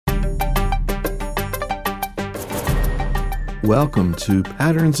Welcome to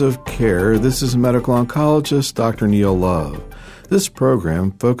Patterns of Care. This is medical oncologist Dr. Neil Love. This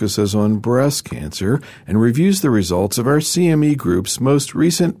program focuses on breast cancer and reviews the results of our CME Group's most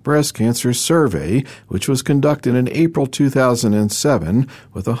recent breast cancer survey, which was conducted in April 2007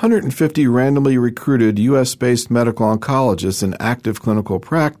 with 150 randomly recruited U.S.-based medical oncologists in active clinical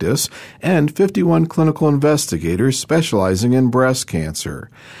practice and 51 clinical investigators specializing in breast cancer.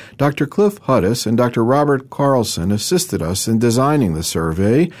 Dr. Cliff Hudis and Dr. Robert Carlson assisted us in designing the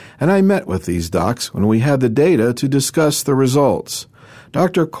survey, and I met with these docs when we had the data to discuss the results.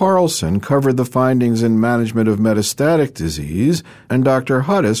 Dr. Carlson covered the findings in management of metastatic disease, and Dr.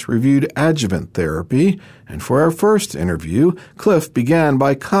 Hudis reviewed adjuvant therapy. And for our first interview, Cliff began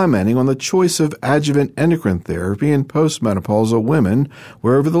by commenting on the choice of adjuvant endocrine therapy in postmenopausal women,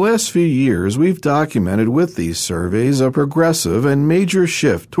 where over the last few years we've documented with these surveys a progressive and major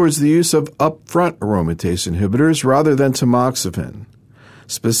shift towards the use of upfront aromatase inhibitors rather than tamoxifen.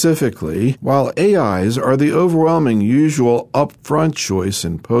 Specifically, while AIs are the overwhelming usual upfront choice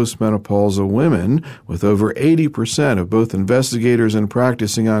in postmenopausal women, with over 80% of both investigators and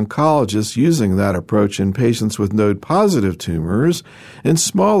practicing oncologists using that approach in patients with node-positive tumors, in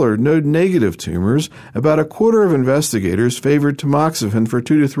smaller node-negative tumors, about a quarter of investigators favored tamoxifen for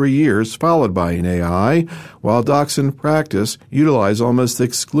 2 to 3 years, followed by an AI, while docs in practice utilize almost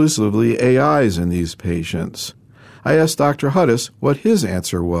exclusively AIs in these patients. I asked Dr. Hudis what his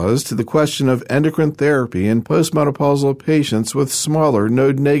answer was to the question of endocrine therapy in postmenopausal patients with smaller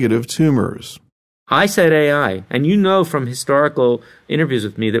node-negative tumors. I said AI, and you know from historical interviews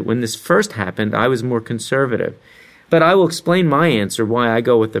with me that when this first happened, I was more conservative. But I will explain my answer, why I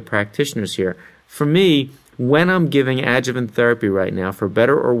go with the practitioners here. For me, when I'm giving adjuvant therapy right now, for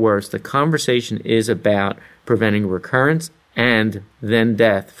better or worse, the conversation is about preventing recurrence and then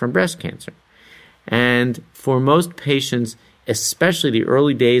death from breast cancer. And for most patients, especially the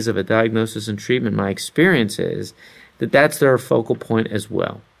early days of a diagnosis and treatment, my experience is that that's their focal point as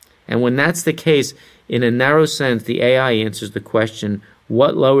well. And when that's the case, in a narrow sense, the AI answers the question,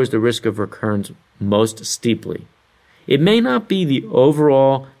 what lowers the risk of recurrence most steeply? It may not be the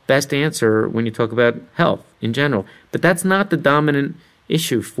overall best answer when you talk about health in general, but that's not the dominant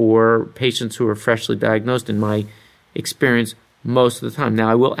issue for patients who are freshly diagnosed, in my experience, most of the time.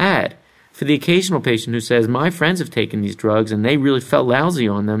 Now, I will add, for the occasional patient who says, my friends have taken these drugs and they really felt lousy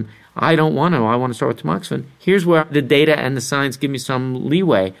on them, I don't want to, I want to start with tamoxifen. Here's where the data and the science give me some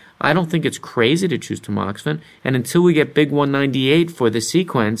leeway. I don't think it's crazy to choose tamoxifen, and until we get Big 198 for the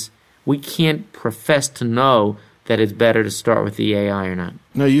sequence, we can't profess to know that it's better to start with the AI or not.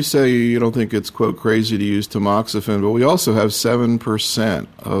 Now, you say you don't think it's, quote, crazy to use tamoxifen, but we also have 7%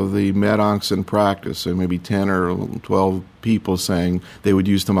 of the med-oncs in practice, so maybe 10 or 12 people saying they would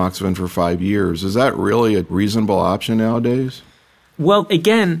use tamoxifen for 5 years. Is that really a reasonable option nowadays? Well,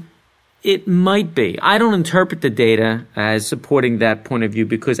 again, it might be. I don't interpret the data as supporting that point of view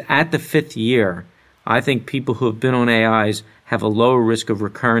because at the 5th year, I think people who have been on AIs have a lower risk of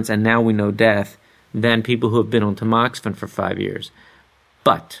recurrence, and now we know death, than people who have been on tamoxifen for 5 years.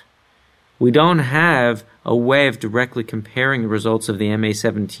 But we don't have a way of directly comparing the results of the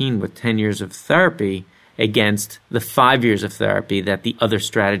MA17 with 10 years of therapy against the 5 years of therapy that the other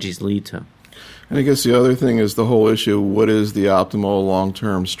strategies lead to. And I guess the other thing is the whole issue, what is the optimal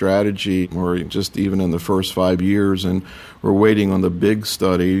long-term strategy? Or just even in the first 5 years, and we're waiting on the big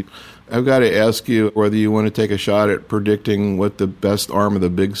study. I've got to ask you whether you want to take a shot at predicting what the best arm of the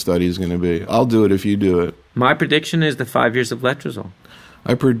big study is going to be. I'll do it if you do it. My prediction is the 5 years of letrozole.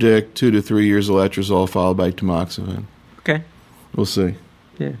 I predict 2 to 3 years of letrozole followed by tamoxifen. Okay. We'll see.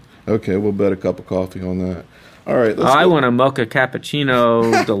 Yeah. Okay, we'll bet a cup of coffee on that. All right. I want a mocha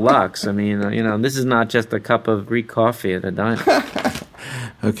cappuccino deluxe. I mean, this is not just a cup of Greek coffee at a diner.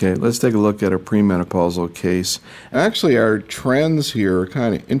 Okay, let's take a look at a premenopausal case. Actually, our trends here are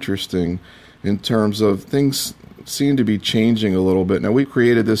kind of interesting in terms of things seem to be changing a little bit. Now, we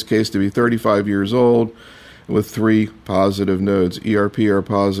created this case to be 35 years old with 3 positive nodes, ERPR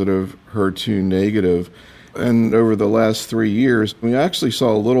positive, HER2 negative. And over the last 3 years, we actually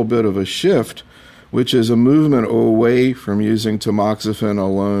saw a little bit of a shift, which is a movement away from using tamoxifen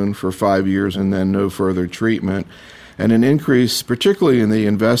alone for 5 years and then no further treatment, and an increase, particularly in the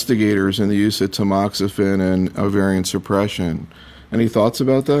investigators, in the use of tamoxifen and ovarian suppression. Any thoughts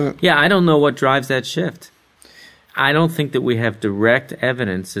about that? Yeah, I don't know what drives that shift. I don't think that we have direct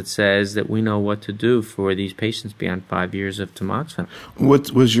evidence that says that we know what to do for these patients beyond 5 years of tamoxifen.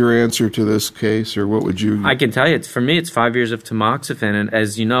 What was your answer to this case, or what would you... I can tell you, for me, it's 5 years of tamoxifen. And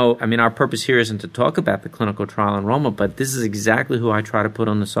as you know, our purpose here isn't to talk about the clinical trial enrollment, but this is exactly who I try to put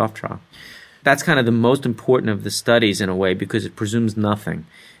on the soft trial. That's kind of the most important of the studies in a way because it presumes nothing.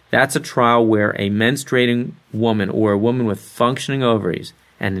 That's a trial where a menstruating woman or a woman with functioning ovaries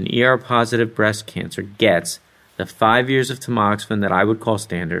and an ER-positive breast cancer gets the 5 years of tamoxifen that I would call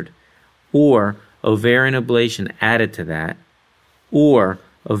standard, or ovarian ablation added to that, or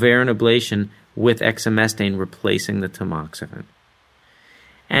ovarian ablation with exemestane replacing the tamoxifen.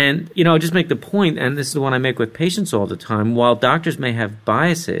 And, just make the point, and this is the one I make with patients all the time, while doctors may have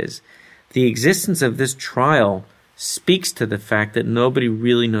biases, the existence of this trial speaks to the fact that nobody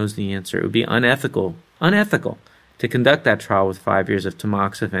really knows the answer. It would be unethical to conduct that trial with 5 years of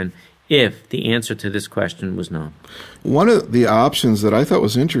tamoxifen if the answer to this question was known. One of the options that I thought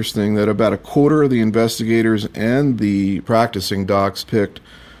was interesting that about a quarter of the investigators and the practicing docs picked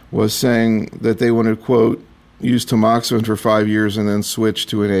was saying that they wanted to, quote, use tamoxifen for 5 years and then switch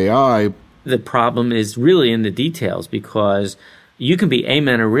to an AI. The problem is really in the details because you can be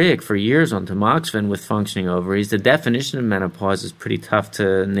amenorrheic for years on tamoxifen with functioning ovaries. The definition of menopause is pretty tough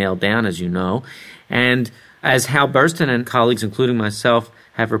to nail down, as you know. And as Hal Burston and colleagues, including myself,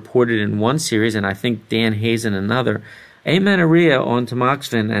 have reported in one series, and I think Dan Hayes in another, amenorrhea on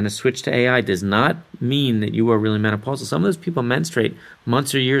tamoxifen and a switch to AI does not mean that you are really menopausal. Some of those people menstruate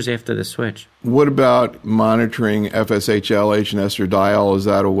months or years after the switch. What about monitoring FSH, LH, and estradiol? Is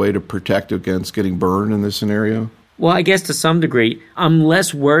that a way to protect against getting burned in this scenario? Well, I guess to some degree. I'm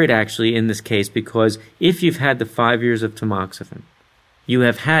less worried, actually, in this case, because if you've had the 5 years of tamoxifen, you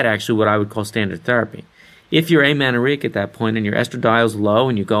have had actually what I would call standard therapy. If you're amenorrheic at that point and your estradiol's low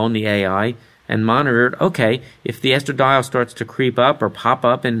and you go on the AI and monitor it, okay, if the estradiol starts to creep up or pop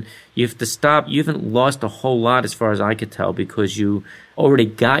up and you have to stop, you haven't lost a whole lot as far as I could tell because you already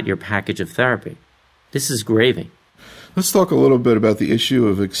got your package of therapy. This is gravy. Let's talk a little bit about the issue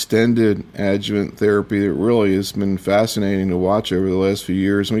of extended adjuvant therapy that really has been fascinating to watch over the last few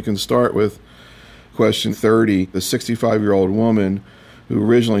years. And we can start with question 30, the 65-year-old woman who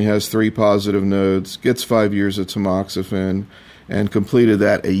originally has 3 positive nodes, gets 5 years of tamoxifen, and completed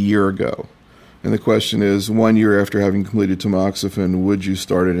that a year ago. And the question is, 1 year after having completed tamoxifen, would you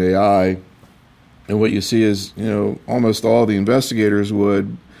start an AI? And what you see is, almost all the investigators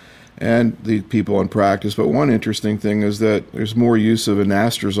would, and the people in practice. But one interesting thing is that there's more use of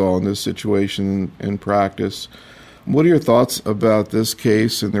anastrozole in this situation in practice. What are your thoughts about this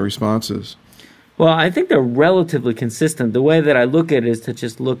case and the responses? Well, I think they're relatively consistent. The way that I look at it is to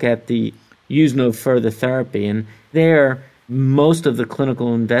just look at the use no further therapy. And there, most of the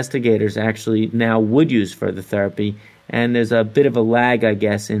clinical investigators actually now would use further therapy. And there's a bit of a lag, I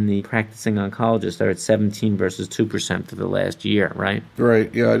guess, in the practicing oncologists. They're at 17 versus 2% for the last year, right?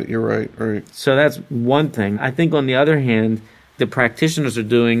 Right. Yeah, you're right. So that's one thing. I think on the other hand, the practitioners are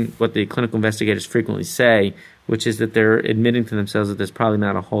doing what the clinical investigators frequently say, which is that they're admitting to themselves that there's probably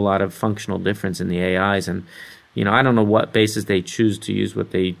not a whole lot of functional difference in the AIs. And, I don't know what basis they choose to use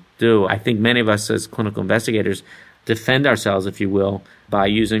what they do. I think many of us as clinical investigators defend ourselves, if you will, by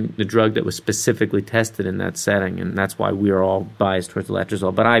using the drug that was specifically tested in that setting. And that's why we are all biased towards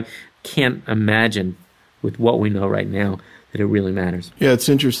letrozole. But I can't imagine with what we know right now that it really matters. Yeah, it's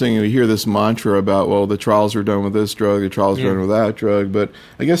interesting. We hear this mantra about, well, the trials are done with this drug, the trials are done with that drug. But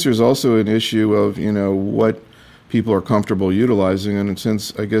I guess there's also an issue of, what people are comfortable utilizing. And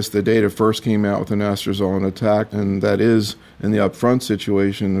since, I guess, the data first came out with anastrozole and ATTACC, and that is, in the upfront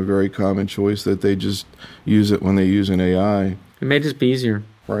situation, a very common choice that they just use it when they use an AI. It may just be easier.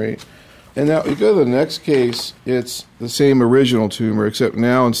 Right. And now you go to the next case, it's the same original tumor, except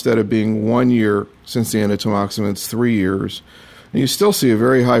now instead of being 1 year since the end of tamoxifen, it's 3 years. And you still see a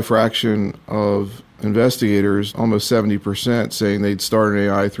very high fraction of investigators, almost 70%, saying they'd start an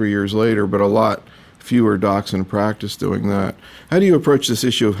AI 3 years later, but a lot fewer docs in practice doing that. How do you approach this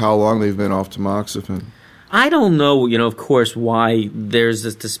issue of how long they've been off tamoxifen? I don't know, of course, why there's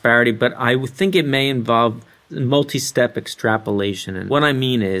this disparity, but I would think it may involve multi-step extrapolation. And what I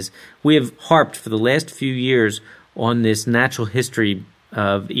mean is we have harped for the last few years on this natural history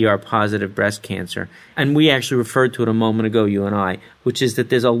of ER-positive breast cancer. And we actually referred to it a moment ago, you and I, which is that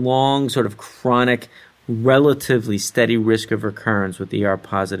there's a long sort of chronic, relatively steady risk of recurrence with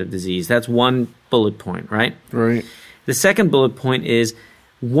ER-positive disease. That's one bullet point, right? Right. The second bullet point is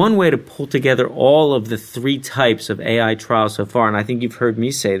one way to pull together all of the 3 types of AI trials so far, and I think you've heard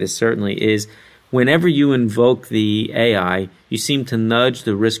me say this certainly, is whenever you invoke the AI, you seem to nudge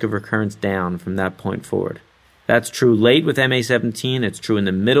the risk of recurrence down from that point forward. That's true late with MA17, it's true in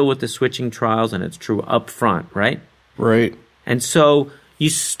the middle with the switching trials, and it's true up front, right? Right. And so you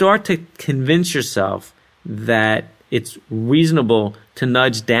start to convince yourself that it's reasonable to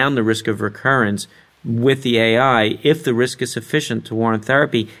nudge down the risk of recurrence with the AI if the risk is sufficient to warrant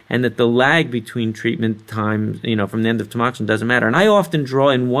therapy, and that the lag between treatment time, from the end of tamoxifen doesn't matter. And I often draw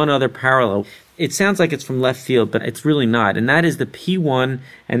in one other parallel. It sounds like it's from left field, but it's really not. And that is the P1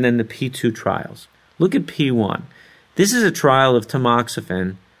 and then the P2 trials. Look at P1. This is a trial of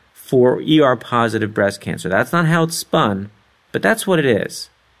tamoxifen for ER-positive breast cancer. That's not how it's spun, but that's what it is.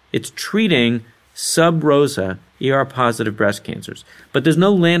 It's treating sub-rosa ER-positive breast cancers. But there's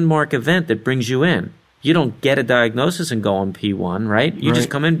no landmark event that brings you in. You don't get a diagnosis and go on P1, right? You just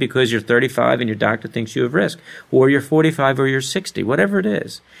come in because you're 35 and your doctor thinks you have risk, or you're 45 or you're 60, whatever it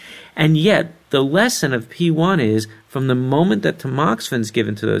is. And yet, the lesson of P1 is, from the moment that tamoxifen is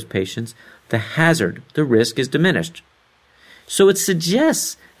given to those patients, the hazard, the risk is diminished. So it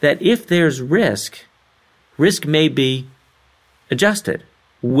suggests that if there's risk may be adjusted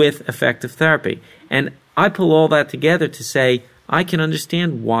with effective therapy. And I pull all that together to say, I can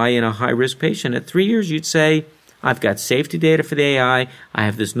understand why in a high-risk patient at 3 years you'd say, I've got safety data for the AI, I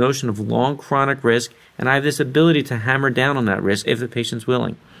have this notion of long chronic risk, and I have this ability to hammer down on that risk if the patient's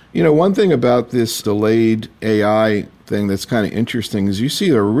willing. One thing about this delayed AI thing that's kind of interesting is you see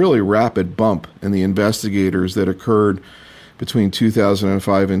a really rapid bump in the investigators that occurred between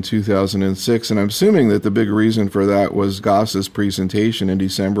 2005 and 2006. And I'm assuming that the big reason for that was Goss's presentation in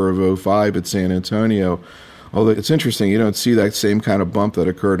December of 2005 at San Antonio. Although it's interesting, you don't see that same kind of bump that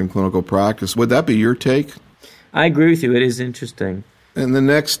occurred in clinical practice. Would that be your take? I agree with you. It is interesting. In the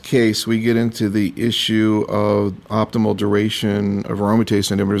next case, we get into the issue of optimal duration of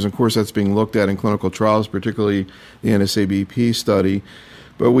aromatase inhibitors. Of course, that's being looked at in clinical trials, particularly the NSABP study.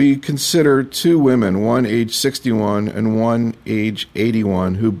 But we consider two women, one age 61 and one age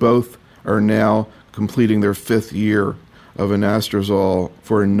 81, who both are now completing their 5th year of anastrozole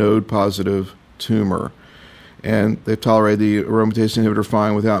for a node-positive tumor. And they tolerate the aromatase inhibitor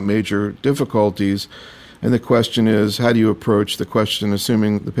fine without major difficulties. And the question is, how do you approach the question,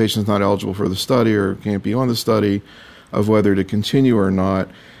 assuming the patient's not eligible for the study or can't be on the study, of whether to continue or not?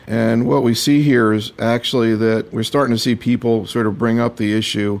 And what we see here is actually that we're starting to see people sort of bring up the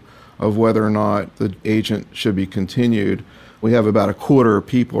issue of whether or not the agent should be continued. We have about a quarter of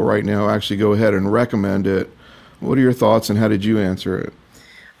people right now actually go ahead and recommend it. What are your thoughts, and how did you answer it?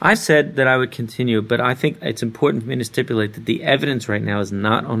 I said that I would continue, but I think it's important for me to stipulate that the evidence right now is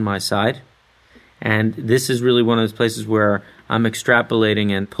not on my side. And this is really one of those places where I'm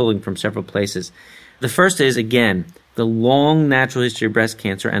extrapolating and pulling from several places. The first is, again, the long natural history of breast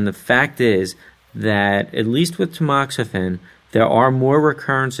cancer, and the fact is that, at least with tamoxifen, there are more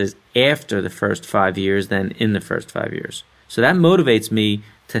recurrences after the first 5 years than in the first 5 years. So that motivates me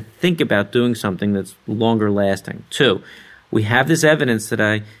to think about doing something that's longer lasting. 2, we have this evidence that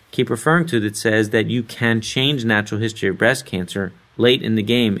I keep referring to that says that you can change natural history of breast cancer late in the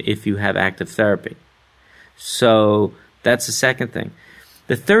game if you have active therapy. So that's the second thing.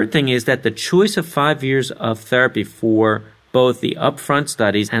 The third thing is that the choice of 5 years of therapy for both the upfront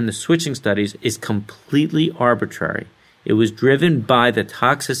studies and the switching studies is completely arbitrary. It was driven by the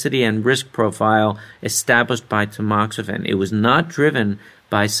toxicity and risk profile established by tamoxifen. It was not driven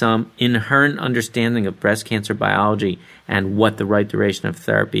by some inherent understanding of breast cancer biology and what the right duration of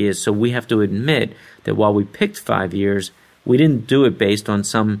therapy is. So we have to admit that while we picked 5 years, we didn't do it based on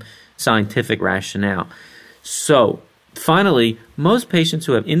some scientific rationale. So, finally, most patients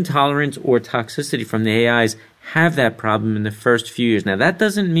who have intolerance or toxicity from the AIs have that problem in the first few years. Now, that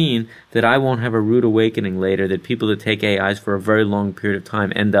doesn't mean that I won't have a rude awakening later, that people that take AIs for a very long period of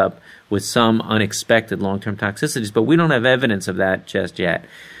time end up with some unexpected long-term toxicities, but we don't have evidence of that just yet.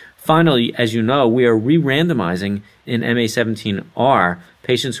 Finally, as you know, we are re-randomizing in MA17R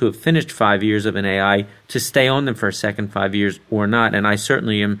patients who have finished 5 years of an AI to stay on them for a second 5 years or not. And I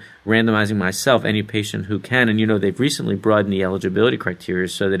certainly am randomizing myself, any patient who can. And they've recently broadened the eligibility criteria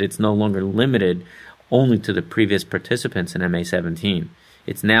so that it's no longer limited only to the previous participants in MA17.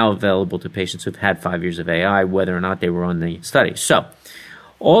 It's now available to patients who've had 5 years of AI, whether or not they were on the study. So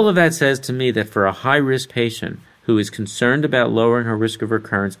all of that says to me that for a high-risk patient who is concerned about lowering her risk of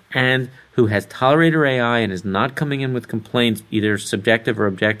recurrence and who has tolerated her AI and is not coming in with complaints, either subjective or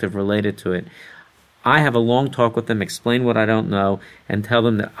objective, related to it, I have a long talk with them, explain what I don't know, and tell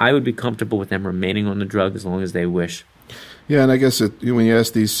them that I would be comfortable with them remaining on the drug as long as they wish. Yeah, and I guess when you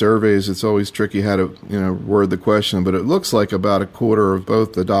ask these surveys, it's always tricky how to word the question, but it looks like about a quarter of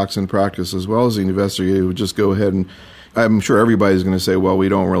both the docs in practice as well as the investigator would just go ahead and, I'm sure everybody's going to say, well, we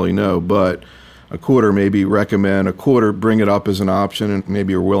don't really know, but a quarter maybe recommend, a quarter bring it up as an option, and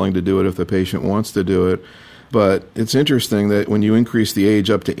maybe are willing to do it if the patient wants to do it. But it's interesting that when you increase the age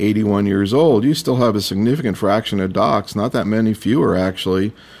up to 81 years old, you still have a significant fraction of docs, not that many fewer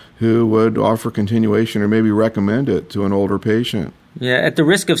actually, who would offer continuation or maybe recommend it to an older patient. Yeah, at the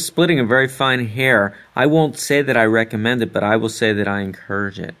risk of splitting a very fine hair, I won't say that I recommend it, but I will say that I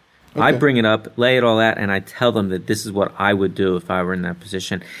encourage it. Okay. I bring it up, lay it all out, and I tell them that this is what I would do if I were in that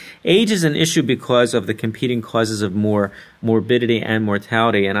position. Age is an issue because of the competing causes of more morbidity and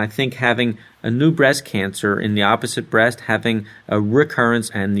mortality, and I think having a new breast cancer in the opposite breast, having a recurrence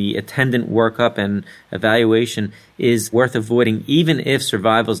and the attendant workup and evaluation is worth avoiding, even if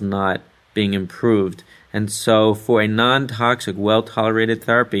survival is not being improved. And so for a non-toxic, well-tolerated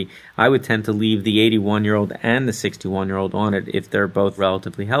therapy, I would tend to leave the 81-year-old and the 61-year-old on it if they're both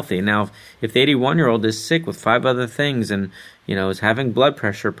relatively healthy. Now, if the 81-year-old is sick with 5 other things and, is having blood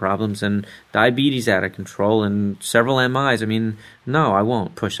pressure problems and diabetes out of control and several MIs, no, I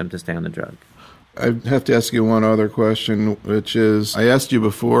won't push them to stay on the drug. I have to ask you one other question, which is, I asked you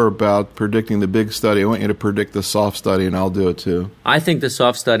before about predicting the big study. I want you to predict the soft study, and I'll do it too. I think the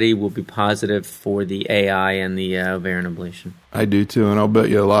soft study will be positive for the AI and the ovarian ablation. I do too, and I'll bet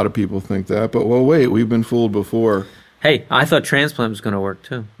you a lot of people think that. But, well, wait, we've been fooled before. Hey, I thought transplant was going to work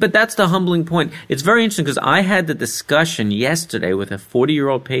too. But that's the humbling point. It's very interesting because I had the discussion yesterday with a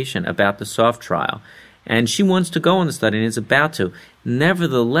 40-year-old patient about the soft trial, and she wants to go on the study and is about to.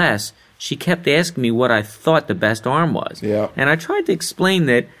 Nevertheless, she kept asking me what I thought the best arm was. Yeah. And I tried to explain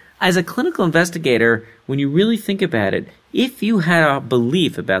that as a clinical investigator, when you really think about it, if you had a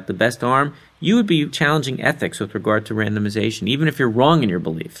belief about the best arm, you would be challenging ethics with regard to randomization, even if you're wrong in your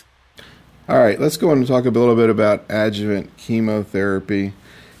belief. All right, let's go on and talk a little bit about adjuvant chemotherapy.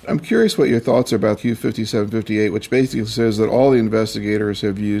 I'm curious what your thoughts are about Q5758, which basically says that all the investigators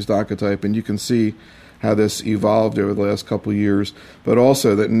have used Oncotype, and you can see how this evolved over the last couple of years, but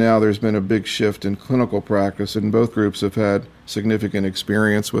also that now there's been a big shift in clinical practice, and both groups have had significant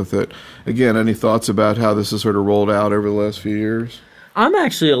experience with it. Again, any thoughts about how this has sort of rolled out over the last few years? I'm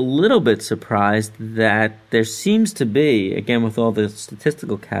actually a little bit surprised that there seems to be, again with all the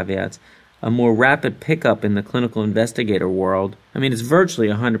statistical caveats, a more rapid pickup in the clinical investigator world. It's virtually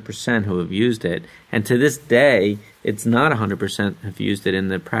 100% who have used it. And to this day, it's not 100% have used it in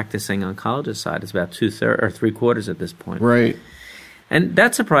the practicing oncologist side. It's about 2/3 or 3/4 at this point. Right. And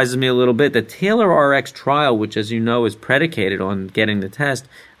that surprises me a little bit. The TAILOR-RX trial, which, as you know, is predicated on getting the test,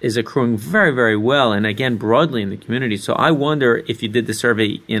 is accruing very, very well, and again, broadly in the community. So I wonder if you did the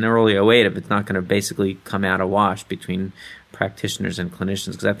survey in early 2008, if it's not going to basically come out a wash between practitioners and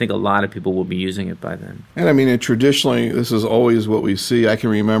clinicians, because I think a lot of people will be using it by then. And traditionally, this is always what we see. I can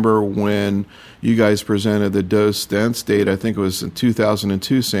remember when you guys presented the dose dense data, I think it was in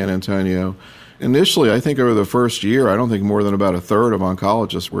 2002 San Antonio. Initially, I think over the first year, I don't think more than about 1/3 of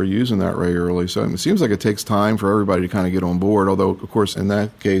oncologists were using that regularly. So it seems like it takes time for everybody to kind of get on board, although, of course, in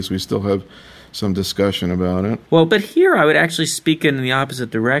that case, we still have some discussion about it. Well, but here I would actually speak in the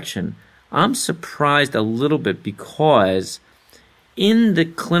opposite direction. I'm surprised a little bit because in the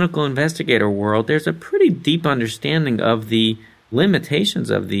clinical investigator world, there's a pretty deep understanding of the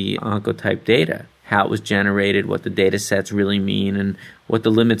limitations of the Oncotype data, how it was generated, what the data sets really mean, and what the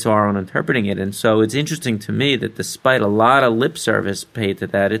limits are on interpreting it. And so it's interesting to me that despite a lot of lip service paid to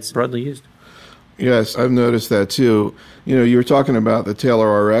that, it's broadly used. Yes, I've noticed that too. You were talking about the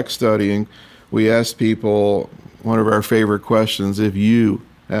TAILOR-RX study, and we asked people, one of our favorite questions, if you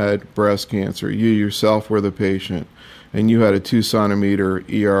had breast cancer, you yourself were the patient, and you had a 2-centimeter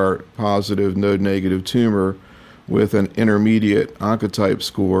ER-positive, node-negative tumor with an intermediate Oncotype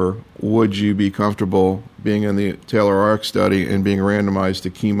score, would you be comfortable being in the TAILOR-RX study and being randomized to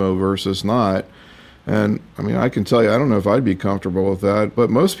chemo versus not? And, I can tell you, I don't know if I'd be comfortable with that, but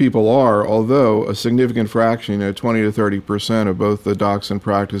most people are, although a significant fraction, 20 to 30% of both the docs in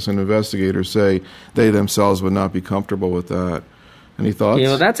practice and investigators say they themselves would not be comfortable with that. Any thoughts?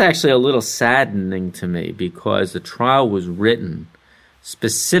 That's actually a little saddening to me because the trial was written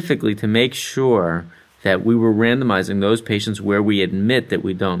specifically to make sure that we were randomizing those patients where we admit that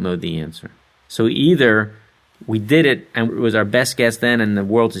we don't know the answer. So either we did it and it was our best guess then and the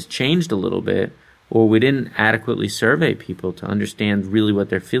world has changed a little bit, or we didn't adequately survey people to understand really what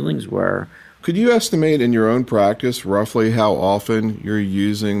their feelings were. Could you estimate in your own practice roughly how often you're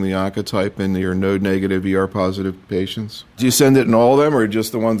using the Oncotype in your node-negative ER-positive patients? Do you send it in all of them or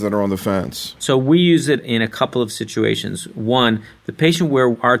just the ones that are on the fence? So we use it in a couple of situations. One, the patient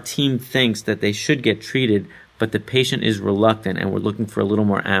where our team thinks that they should get treated, but the patient is reluctant and we're looking for a little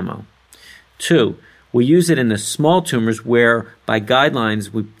more ammo. Two, we use it in the small tumors where, by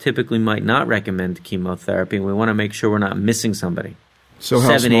guidelines, we typically might not recommend chemotherapy, and we want to make sure we're not missing somebody. So how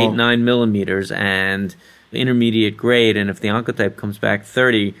 7, small? 8, 9 millimeters and intermediate grade, and if the Oncotype comes back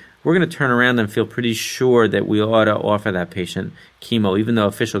 30, we're going to turn around and feel pretty sure that we ought to offer that patient chemo, even though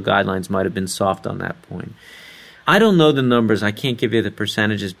official guidelines might have been soft on that point. I don't know the numbers. I can't give you the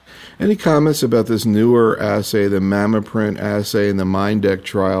percentages. Any comments about this newer assay, the MammaPrint assay and the MINDEC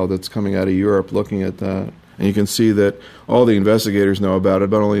trial that's coming out of Europe looking at that? And you can see that all the investigators know about it,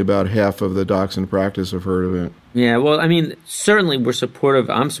 but only about half of the docs in practice have heard of it. Yeah, well, I mean, certainly I'm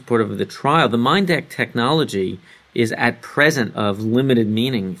supportive of the trial. The MINDEC technology is at present of limited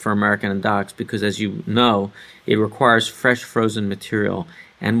meaning for American docs because, as you know, it requires fresh frozen material.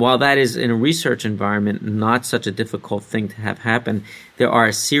 And while that is, in a research environment, not such a difficult thing to have happen, there are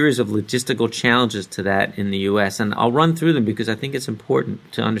a series of logistical challenges to that in the U.S. And I'll run through them because I think it's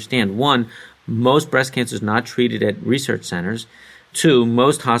important to understand. One, most breast cancer is not treated at research centers. Two,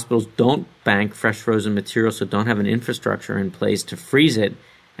 most hospitals don't bank fresh frozen material, so don't have an infrastructure in place to freeze it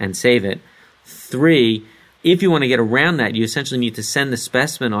and save it. Three, if you want to get around that, you essentially need to send the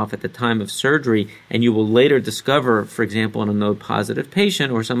specimen off at the time of surgery, and you will later discover, for example, in a node-positive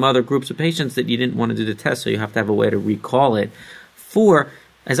patient or some other groups of patients that you didn't want to do the test, so you have to have a way to recall it. Four,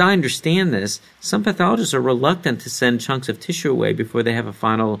 as I understand this, some pathologists are reluctant to send chunks of tissue away before they have a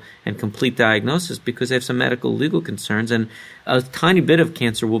final and complete diagnosis because they have some medical legal concerns, and a tiny bit of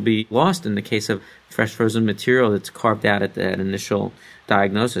cancer will be lost in the case of fresh frozen material that's carved out at that initial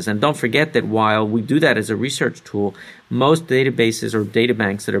diagnosis. And don't forget that while we do that as a research tool, most databases or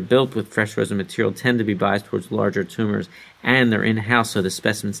databanks that are built with fresh frozen material tend to be biased towards larger tumors, and they're in-house, so the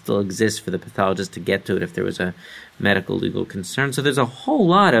specimen still exists for the pathologist to get to it if there was a medical legal concern. So there's a whole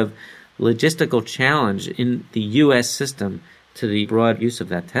lot of logistical challenge in the U.S. system to the broad use of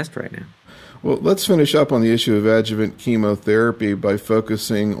that test right now. Well, let's finish up on the issue of adjuvant chemotherapy by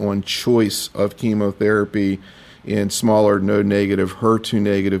focusing on choice of chemotherapy in smaller node-negative,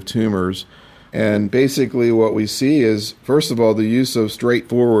 HER2-negative tumors. And basically what we see is, first of all, the use of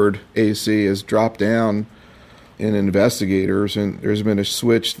straightforward AC has dropped down in investigators, and there's been a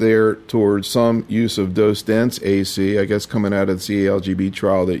switch there towards some use of dose-dense AC, I guess coming out of the CALGB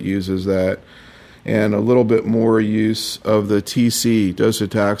trial that uses that, and a little bit more use of the TC,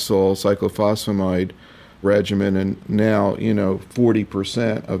 docetaxel cyclophosphamide regimen, and now,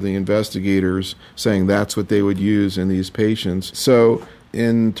 40% of the investigators saying that's what they would use in these patients. So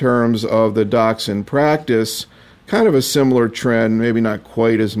in terms of the docs in practice, kind of a similar trend, maybe not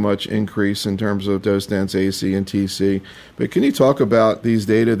quite as much increase in terms of dose-dense AC and TC. But can you talk about these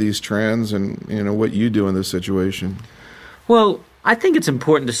data, these trends, and what you do in this situation? Well, I think it's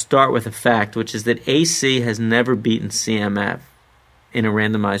important to start with a fact, which is that AC has never beaten CMF in a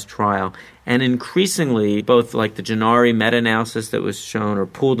randomized trial. And increasingly, both like the Gennari meta-analysis that was shown or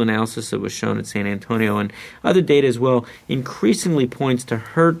pooled analysis that was shown at San Antonio and other data as well, increasingly points to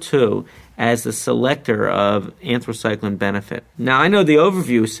HER2 as the selector of anthracycline benefit. Now, I know the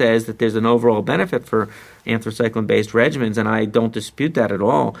overview says that there's an overall benefit for anthracycline-based regimens, and I don't dispute that at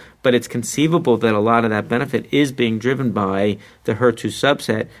all, but it's conceivable that a lot of that benefit is being driven by the HER2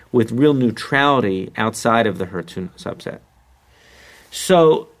 subset with real neutrality outside of the HER2 subset.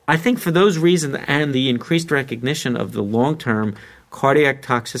 So I think for those reasons and the increased recognition of the long-term cardiac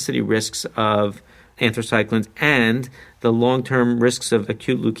toxicity risks of anthracyclines and the long-term risks of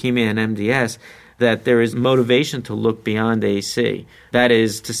acute leukemia and MDS, that there is motivation to look beyond AC. That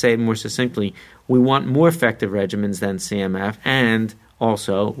is, to say it more succinctly, we want more effective regimens than CMF, and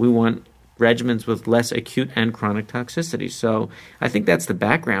also we want regimens with less acute and chronic toxicity. So I think that's the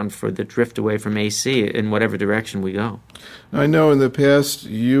background for the drift away from AC in whatever direction we go. I know in the past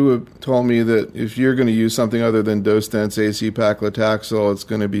you have told me that if you're going to use something other than dose-dense AC paclitaxel, it's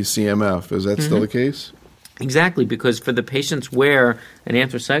going to be CMF. Is that still the case? Exactly, because for the patients where an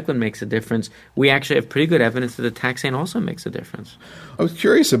anthracycline makes a difference, we actually have pretty good evidence that the taxane also makes a difference. I was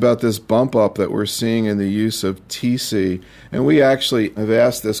curious about this bump up that we're seeing in the use of TC, and we actually have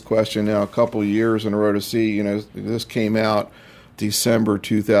asked this question now a couple years in a row to see, this came out December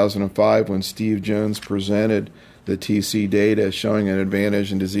 2005 when Steve Jones presented the TC data showing an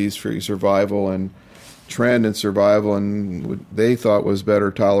advantage in disease-free survival and trend in survival and what they thought was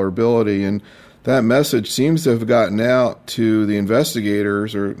better tolerability. And that message seems to have gotten out to the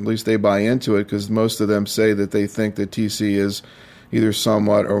investigators, or at least they buy into it, because most of them say that they think that TC is either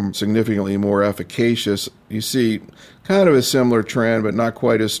somewhat or significantly more efficacious. You see kind of a similar trend, but not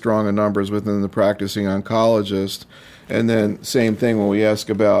quite as strong in numbers within the practicing oncologist. And then same thing when we ask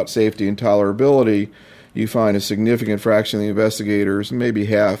about safety and tolerability, you find a significant fraction of the investigators, maybe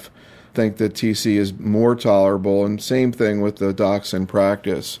half, think that TC is more tolerable, and same thing with the docs in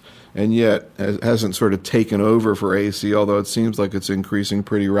practice. and yet it hasn't sort of taken over for AC, although it seems like it's increasing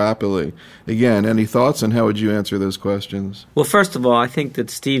pretty rapidly. Again, any thoughts, and how would you answer those questions? Well, first of all, I think that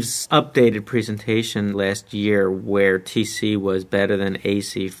Steve's updated presentation last year where TC was better than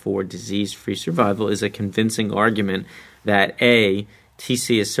AC for disease-free survival is a convincing argument that A,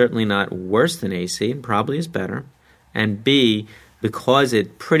 TC is certainly not worse than AC and probably is better, and B, because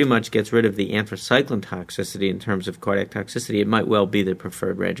it pretty much gets rid of the anthracycline toxicity in terms of cardiac toxicity, it might well be the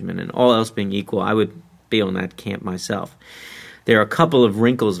preferred regimen. And all else being equal, I would be on that camp myself. There are a couple of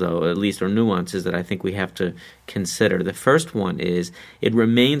wrinkles, though, at least, or nuances that I think we have to consider. The first one is it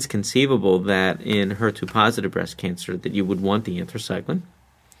remains conceivable that in HER2-positive breast cancer that you would want the anthracycline,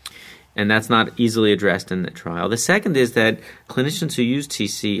 and that's not easily addressed in the trial. The second is that clinicians who use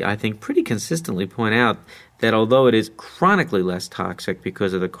TC, I think, pretty consistently point out that although it is chronically less toxic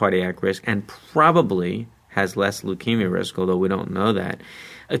because of the cardiac risk and probably has less leukemia risk, although we don't know that,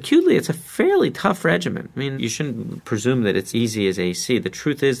 acutely it's a fairly tough regimen. I mean, you shouldn't presume that it's easy as AC. The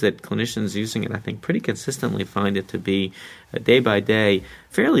truth is that clinicians using it, I think, pretty consistently find it to be a day-by-day,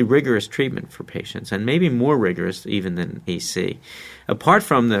 fairly rigorous treatment for patients, and maybe more rigorous even than AC. Apart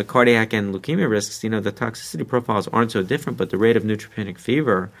from the cardiac and leukemia risks, the toxicity profiles aren't so different, but the rate of neutropenic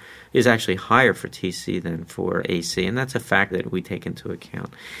fever is actually higher for TC than for AC, and that's a fact that we take into account.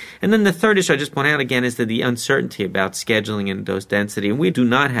 And then the third issue I just point out again is that the uncertainty about scheduling and dose density, and we do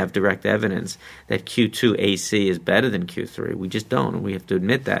not have direct evidence that Q2 AC is better than Q3. We just don't, and we have to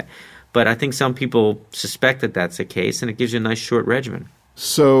admit that. But I think some people suspect that that's the case, and it gives you a nice short regimen.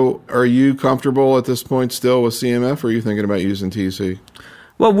 So are you comfortable at this point still with CMF, or are you thinking about using TC?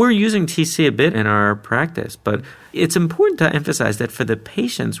 Well, we're using TC a bit in our practice, but it's important to emphasize that for the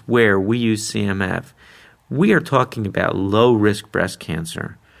patients where we use CMF, we are talking about low-risk breast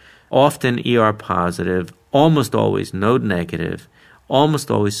cancer, often ER positive, almost always node negative, almost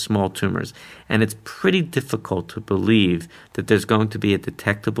always small tumors, and it's pretty difficult to believe that there's going to be a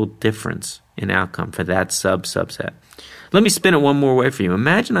detectable difference in outcome for that subset. Let me spin it one more way for you.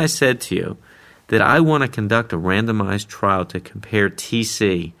 Imagine I said to you that I want to conduct a randomized trial to compare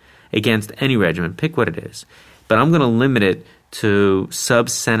TC against any regimen, pick what it is, but I'm going to limit it to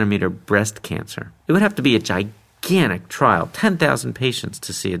sub-centimeter breast cancer. It would have to be a gigantic trial, 10,000 patients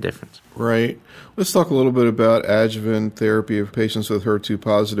to see a difference. Right. Let's talk a little bit about adjuvant therapy of patients with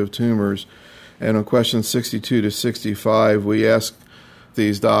HER2-positive tumors. And on questions 62 to 65, we ask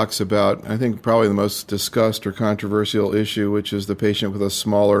these docs about, I think, probably the most discussed or controversial issue, which is the patient with a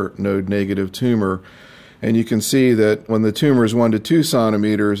smaller node-negative tumor. And you can see that when the tumor is 1 to 2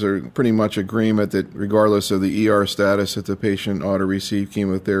 centimeters, there's pretty much agreement that regardless of the ER status, that the patient ought to receive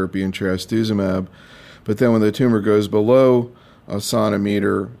chemotherapy and trastuzumab. But then when the tumor goes below a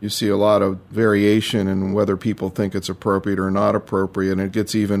centimeter, you see a lot of variation in whether people think it's appropriate or not appropriate, and it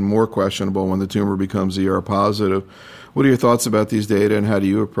gets even more questionable when the tumor becomes ER positive. What are your thoughts about these data, and how do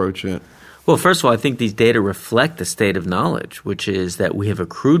you approach it? Well, first of all, I think these data reflect the state of knowledge, which is that we have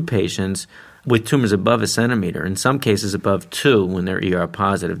accrued patients with tumors above a centimeter, in some cases above 2 when they're ER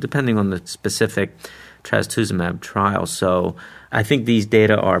positive, depending on the specific trastuzumab trial. So I think these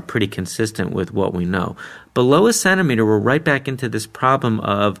data are pretty consistent with what we know. Below a centimeter, we're right back into this problem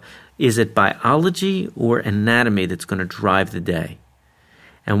of, is it biology or anatomy that's going to drive the day?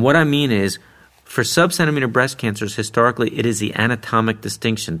 And what I mean is, for sub-centimeter breast cancers, historically, it is the anatomic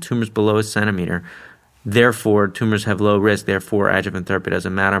distinction. Tumors below a centimeter, therefore, tumors have low risk, therefore, adjuvant therapy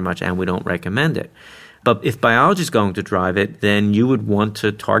doesn't matter much, and we don't recommend it. But if biology is going to drive it, then you would want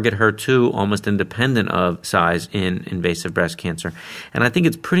to target HER2 almost independent of size in invasive breast cancer. And I think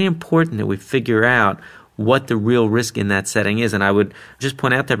it's pretty important that we figure out what the real risk in that setting is. And I would just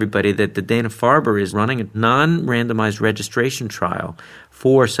point out to everybody that the Dana-Farber is running a non-randomized registration trial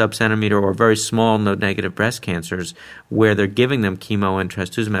for sub-centimeter or very small node-negative breast cancers where they're giving them chemo and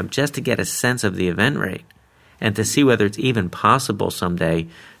trastuzumab just to get a sense of the event rate and to see whether it's even possible someday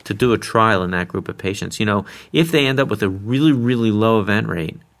to do a trial in that group of patients. If they end up with a really, really low event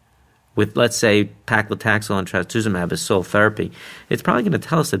rate, with, let's say, paclitaxel and trastuzumab as sole therapy, it's probably going to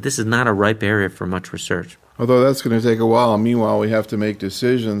tell us that this is not a ripe area for much research. Although that's going to take a while, and meanwhile we have to make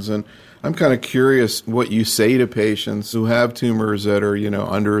decisions. And I'm kind of curious what you say to patients who have tumors that are,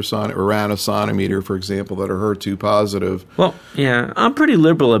 under around a centimeter, for example, that are HER2 positive. Well, yeah, I'm pretty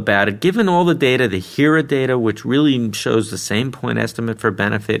liberal about it. Given all the data, the HERA data, which really shows the same point estimate for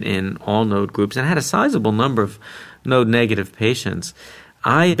benefit in all node groups and had a sizable number of node-negative patients,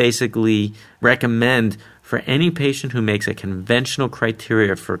 I basically recommend for any patient who makes a conventional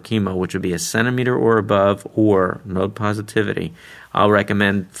criteria for chemo, which would be a centimeter or above or node positivity, I'll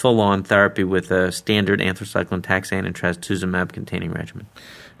recommend full-on therapy with a standard anthracycline, taxane, and trastuzumab-containing regimen.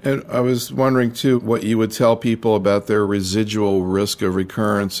 And I was wondering, too, what you would tell people about their residual risk of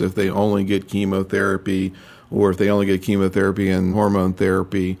recurrence if they only get chemotherapy, or if they only get chemotherapy and hormone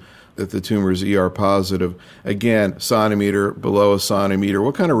therapy, that the tumor is ER positive. Again, centimeter, below a centimeter.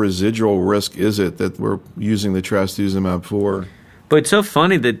 What kind of residual risk is it that we're using the trastuzumab for? But it's so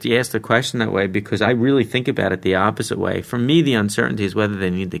funny that you asked the question that way, because I really think about it the opposite way. For me, the uncertainty is whether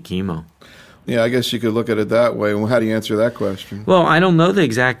they need the chemo. Yeah, I guess you could look at it that way. Well, how do you answer that question? Well, I don't know the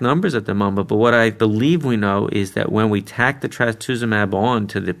exact numbers at the moment, but what I believe we know is that when we tack the trastuzumab on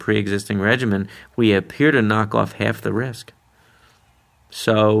to the pre-existing regimen, we appear to knock off half the risk.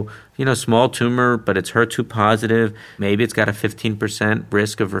 So, small tumor, but it's HER2 positive. Maybe it's got a 15%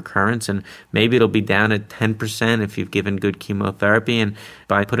 risk of recurrence, and maybe it'll be down at 10% if you've given good chemotherapy. And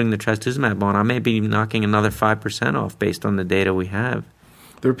by putting the trastuzumab on, I may be knocking another 5% off based on the data we have.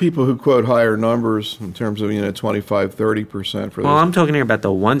 There are people who quote higher numbers in terms of 25, 30% for Well, I'm talking here about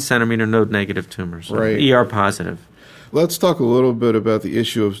the 1 centimeter node negative tumors, right. ER positive. Let's talk a little bit about the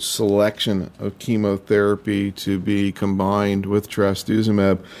issue of selection of chemotherapy to be combined with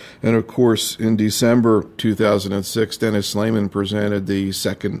trastuzumab. And of course, in December 2006, Dennis Slayman presented the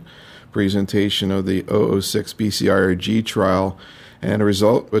second presentation of the 006 BCIRG trial, and a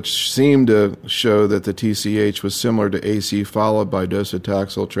result which seemed to show that the TCH was similar to AC followed by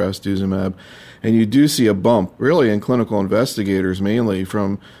docetaxel trastuzumab. And you do see a bump, really in clinical investigators mainly,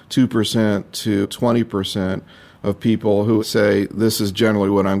 from 2% to 20% of people who say, this is generally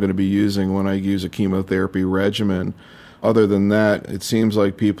what I'm going to be using when I use a chemotherapy regimen. Other than that, it seems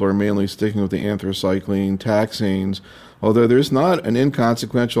like people are mainly sticking with the anthracycline taxanes, although there's not an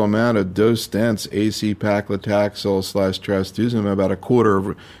inconsequential amount of dose-dense AC paclitaxel/trastuzumab. About a quarter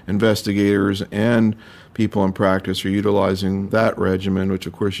of investigators and people in practice are utilizing that regimen, which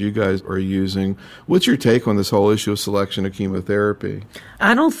of course you guys are using. What's your take on this whole issue of selection of chemotherapy?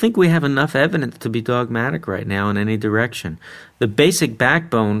 I don't think we have enough evidence to be dogmatic right now in any direction. The basic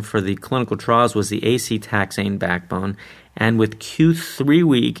backbone for the clinical trials was the AC taxane backbone, and with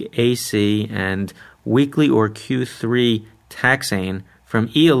Q3-week AC and weekly or Q3 taxane from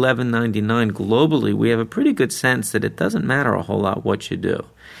E1199 globally, we have a pretty good sense that it doesn't matter a whole lot what you do.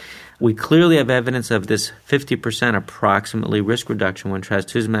 We clearly have evidence of this 50% approximately risk reduction when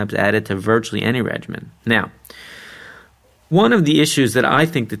trastuzumab is added to virtually any regimen. Now, one of the issues that I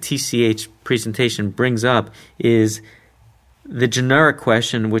think the TCH presentation brings up is the generic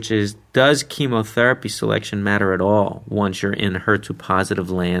question, which is, does chemotherapy selection matter at all once you're in HER2-positive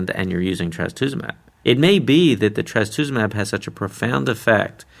land and you're using trastuzumab? It may be that the trastuzumab has such a profound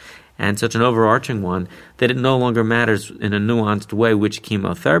effect and such an overarching one that it no longer matters in a nuanced way which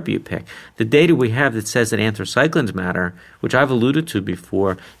chemotherapy you pick. The data we have that says that anthracyclines matter, which I've alluded to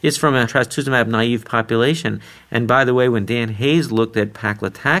before, is from a trastuzumab-naive population. And by the way, when Dan Hayes looked at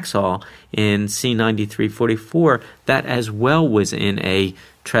paclitaxel in C9344, that as well was in a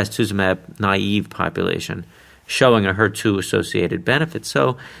trastuzumab-naive population, showing a HER2-associated benefit.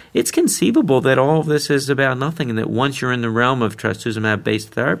 So it's conceivable that all of this is about nothing, and that once you're in the realm of trastuzumab-based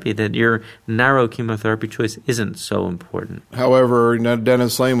therapy, that your narrow chemotherapy choice isn't so important. However,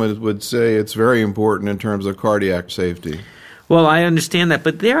 Dennis Slayman would say it's very important in terms of cardiac safety. Well, I understand that,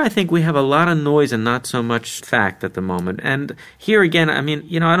 but there I think we have a lot of noise and not so much fact at the moment. And here again, I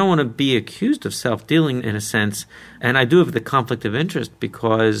don't want to be accused of self-dealing in a sense, and I do have the conflict of interest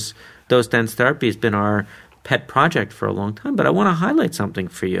because dose-dense therapy has been our pet project for a long time, but I want to highlight something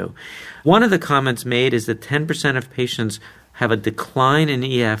for you. One of the comments made is that 10% of patients have a decline in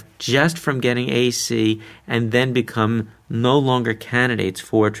EF just from getting AC and then become no longer candidates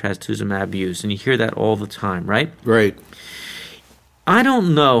for trastuzumab use. And you hear that all the time, right? Right. I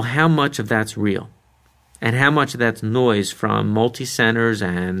don't know how much of that's real and how much of that's noise from multi-centers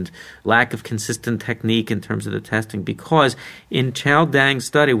and lack of consistent technique in terms of the testing, because in Chao Dang's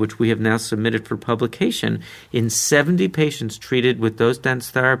study, which we have now submitted for publication, in 70 patients treated with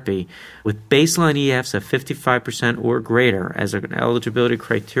dose-dense therapy with baseline EFs of 55% or greater as an eligibility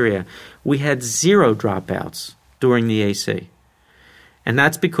criteria, we had 0 dropouts during the AC. And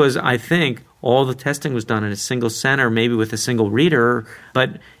that's because I think all the testing was done in a single center, maybe with a single reader,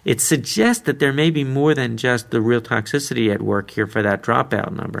 but it suggests that there may be more than just the real toxicity at work here for that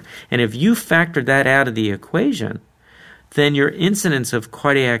dropout number. And if you factor that out of the equation, then your incidence of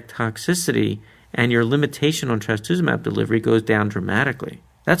cardiac toxicity and your limitation on trastuzumab delivery goes down dramatically.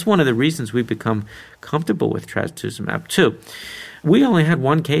 That's one of the reasons we've become comfortable with trastuzumab too. We only had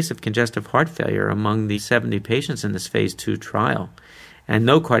 1 case of congestive heart failure among the 70 patients in this phase 2 trial, and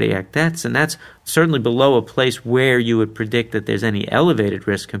no cardiac deaths, and that's certainly below a place where you would predict that there's any elevated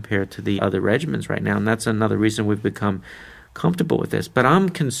risk compared to the other regimens right now, and that's another reason we've become comfortable with this. But I'm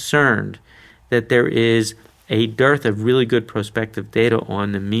concerned that there is a dearth of really good prospective data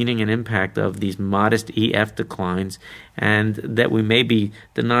on the meaning and impact of these modest EF declines, and that we may be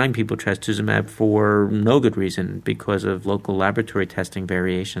denying people trastuzumab for no good reason because of local laboratory testing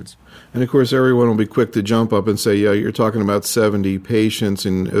variations. And of course, everyone will be quick to jump up and say, yeah, you're talking about 70 patients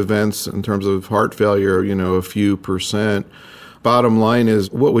in events in terms of heart failure, a few percent. Bottom line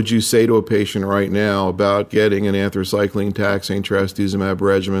is, what would you say to a patient right now about getting an anthracycline taxane trastuzumab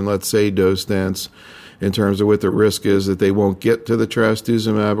regimen, let's say dose dense, in terms of what the risk is that they won't get to the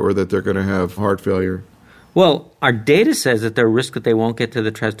trastuzumab or that they're going to have heart failure? Well, our data says that the risk that they won't get to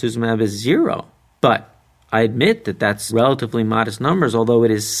the trastuzumab is 0. But I admit that that's relatively modest numbers, although it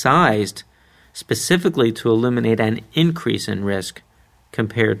is sized specifically to eliminate an increase in risk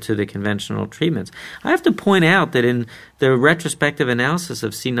compared to the conventional treatments. I have to point out that in the retrospective analysis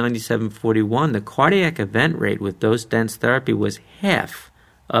of C9741, the cardiac event rate with dose-dense therapy was half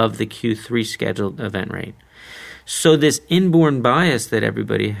of the Q3 scheduled event rate. So this inborn bias that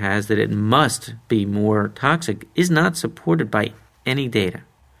everybody has that it must be more toxic is not supported by any data.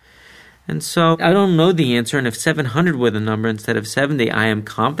 And so I don't know the answer, and if 700 were the number instead of 70, I am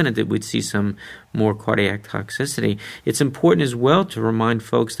confident that we'd see some more cardiac toxicity. It's important as well to remind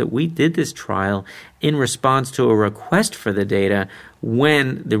folks that we did this trial in response to a request for the data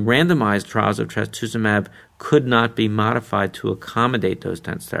when the randomized trials of trastuzumab could not be modified to accommodate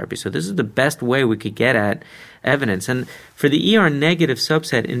dose-dense therapy. So this is the best way we could get at evidence. And for the ER-negative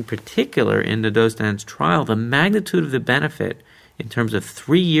subset in particular in the dose-dense trial, the magnitude of the benefit in terms of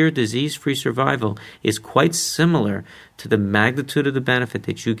 3-year disease-free survival is quite similar to the magnitude of the benefit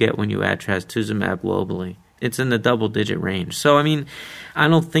that you get when you add trastuzumab globally. It's in the double-digit range. So, I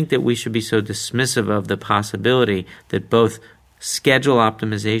don't think that we should be so dismissive of the possibility that both schedule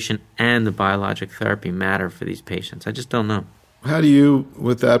optimization and the biologic therapy matter for these patients. I just don't know. How do you,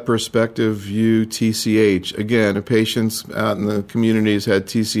 with that perspective, view TCH? Again, if patients out in the communities had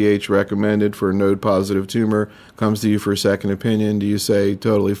TCH recommended for a node-positive tumor, comes to you for a second opinion, do you say,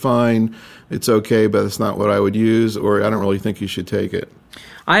 totally fine, it's okay, but it's not what I would use, or I don't really think you should take it?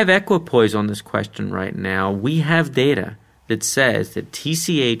 I have equipoise on this question right now. We have data that says that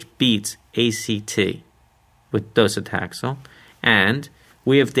TCH beats ACT with docetaxel, and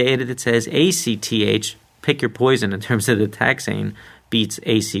we have data that says ACTH, pick your poison in terms of the taxane, beats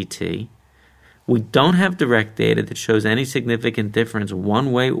ACT. We don't have direct data that shows any significant difference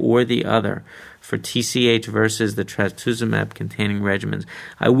one way or the other for TCH versus the trastuzumab-containing regimens.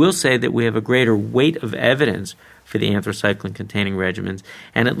 I will say that we have a greater weight of evidence for the anthracycline-containing regimens,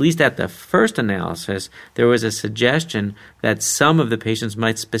 and at least at the first analysis, there was a suggestion that some of the patients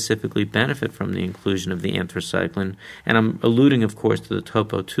might specifically benefit from the inclusion of the anthracycline, and I'm alluding, of course, to the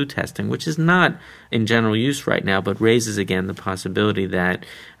TOPO2 testing, which is not in general use right now, but raises again the possibility that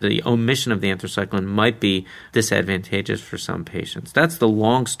the omission of the anthracycline might be disadvantageous for some patients. That's the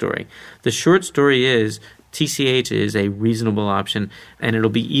long story. The short story is TCH is a reasonable option, and it'll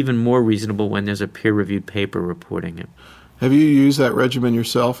be even more reasonable when there's a peer-reviewed paper reporting it. Have you used that regimen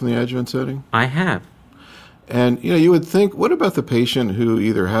yourself in the adjuvant setting? I have. And, you would think, what about the patient who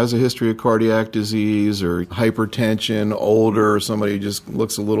either has a history of cardiac disease or hypertension, older, or somebody who just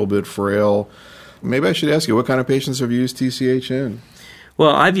looks a little bit frail? Maybe I should ask you, what kind of patients have you used TCH in?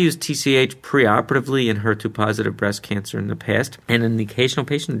 Well, I've used TCH preoperatively in HER2-positive breast cancer in the past, and in the occasional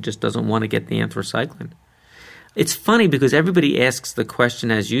patient who just doesn't want to get the anthracycline. It's funny because everybody asks the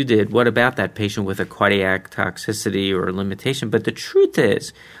question, as you did, what about that patient with a cardiac toxicity or limitation? But the truth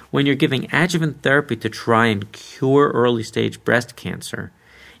is, when you're giving adjuvant therapy to try and cure early-stage breast cancer,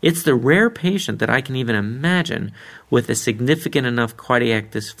 it's the rare patient that I can even imagine with a significant enough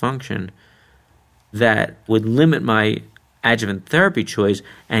cardiac dysfunction that would limit my adjuvant therapy choice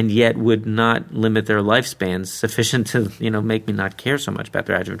and yet would not limit their lifespans sufficient to, make me not care so much about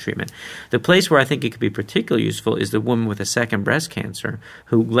their adjuvant treatment. The place where I think it could be particularly useful is the woman with a second breast cancer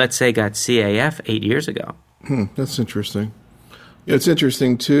who, let's say, got CAF 8 years ago. That's interesting. It's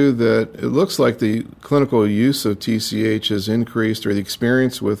interesting, too, that it looks like the clinical use of TCH has increased, or the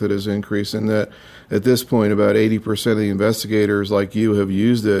experience with it has increased, and that at this point about 80% of the investigators like you have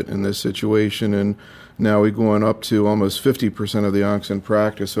used it in this situation, and now we're going up to almost 50% of the oncs in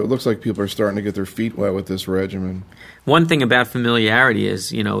practice. So it looks like people are starting to get their feet wet with this regimen. One thing about familiarity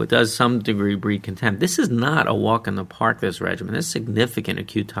is, it does some degree breed contempt. This is not a walk in the park, this regimen. There's significant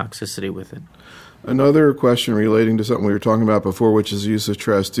acute toxicity with it. Another question relating to something we were talking about before, which is the use of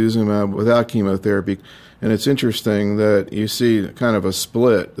trastuzumab without chemotherapy. And it's interesting that you see kind of a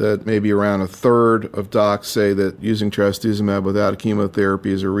split, that maybe around a third of docs say that using trastuzumab without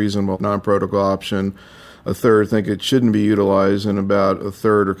chemotherapy is a reasonable non-protocol option. a third think it shouldn't be utilized, and about a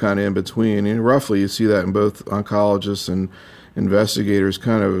third are kind of in between. And roughly, you see that in both oncologists and investigators,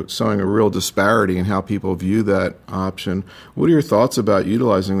 kind of showing a real disparity in how people view that option. What are your thoughts about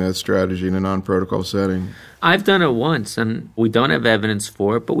utilizing that strategy in a non-protocol setting? I've done it once, and we don't have evidence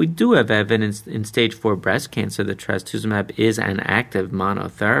for it, but we do have evidence in stage 4 breast cancer that trastuzumab is an active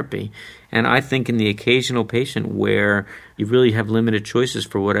monotherapy. And I think in the occasional patient where you really have limited choices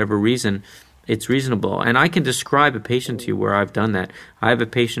for whatever reason, it's reasonable. And I can describe a patient to you where I've done that. I have a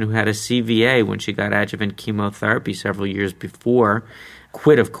patient who had a CVA when she got adjuvant chemotherapy several years before,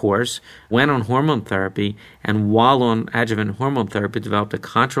 quit, of course, went on hormone therapy, and while on adjuvant hormone therapy developed a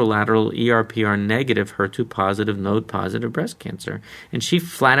contralateral ERPR negative, HER2 positive, node positive breast cancer. And she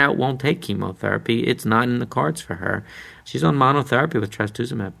flat out won't take chemotherapy. It's not in the cards for her. She's on monotherapy with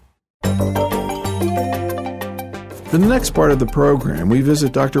trastuzumab. For the next part of the program, we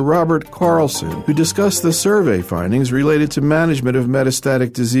visit Dr. Robert Carlson, who discussed the survey findings related to management of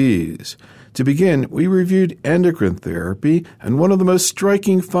metastatic disease. To begin, we reviewed endocrine therapy and one of the most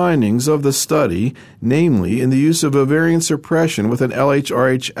striking findings of the study, namely in the use of ovarian suppression with an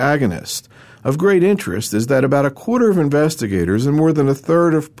LHRH agonist. Of great interest is that about a quarter of investigators and more than a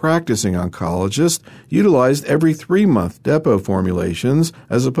third of practicing oncologists utilized every 3-month depot formulations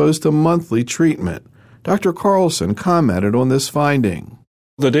as opposed to monthly treatment. Dr. Carlson commented on this finding.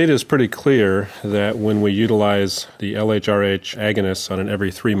 The data is pretty clear that when we utilize the LHRH agonists on an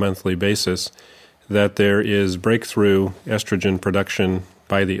every 3-monthly basis, that there is breakthrough estrogen production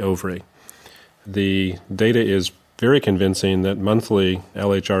by the ovary. The data is very convincing that monthly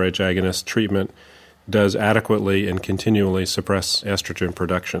LHRH agonist treatment does adequately and continually suppress estrogen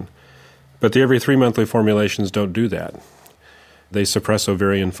production. But the every 3-monthly formulations don't do that. They suppress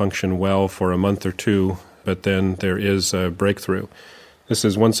ovarian function well for a month or two, but then there is a breakthrough. This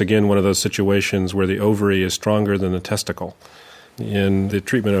is once again one of those situations where the ovary is stronger than the testicle. In the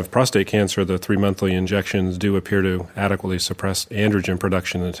treatment of prostate cancer, the 3-monthly injections do appear to adequately suppress androgen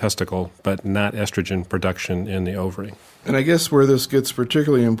production in the testicle, but not estrogen production in the ovary. And I guess where this gets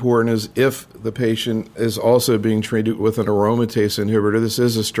particularly important is if the patient is also being treated with an aromatase inhibitor. This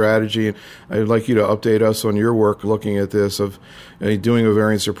is a strategy, and I'd like you to update us on your work looking at this of doing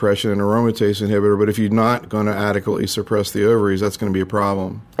ovarian suppression and aromatase inhibitor, but if you're not going to adequately suppress the ovaries, that's going to be a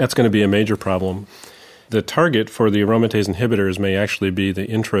problem. That's going to be a major problem. The target for the aromatase inhibitors may actually be the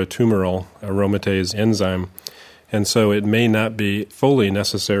intratumoral aromatase enzyme, and so it may not be fully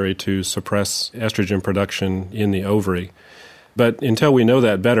necessary to suppress estrogen production in the ovary. But until we know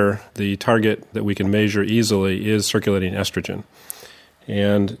that better, the target that we can measure easily is circulating estrogen.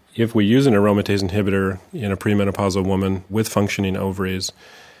 And if we use an aromatase inhibitor in a premenopausal woman with functioning ovaries,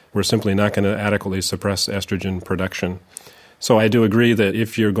 we're simply not going to adequately suppress estrogen production. So I do agree that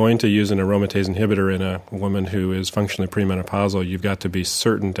if you're going to use an aromatase inhibitor in a woman who is functionally premenopausal, you've got to be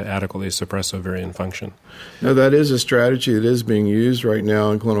certain to adequately suppress ovarian function. Now, that is a strategy that is being used right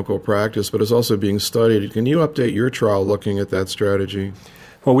now in clinical practice, but is also being studied. Can you update your trial looking at that strategy?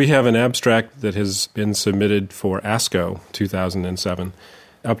 Well, we have an abstract that has been submitted for ASCO 2007,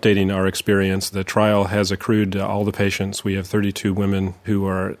 updating our experience. The trial has accrued all the patients. We have 32 women who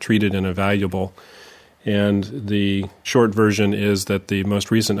are treated and evaluable. And the short version is that the most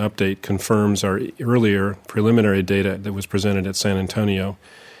recent update confirms our earlier preliminary data that was presented at San Antonio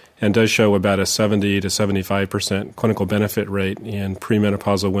and does show about a 70 to 75% clinical benefit rate in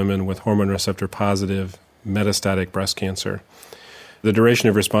premenopausal women with hormone receptor positive metastatic breast cancer. The duration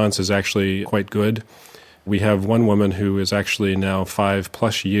of response is actually quite good. We have one woman who is actually now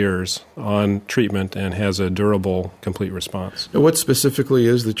 5+ years on treatment and has a durable complete response. Now, what specifically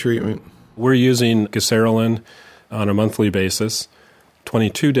is the treatment? We're using Gaserelin on a monthly basis.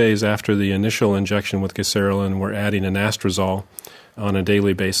 22 days after the initial injection with Gaserelin, we're adding anastrozole on a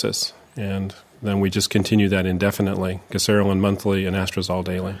daily basis. And then we just continue that indefinitely. Gaserelin monthly, anastrozole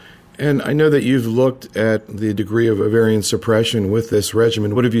daily. And I know that you've looked at the degree of ovarian suppression with this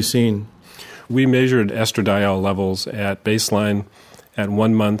regimen. What have you seen? We measured estradiol levels at baseline, at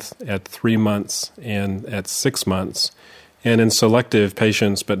 1 month, at 3 months, and at 6 months. And in selective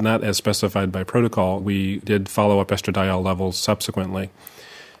patients, but not as specified by protocol, we did follow-up estradiol levels subsequently.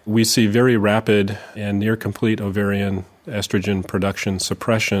 We see very rapid and near-complete ovarian estrogen production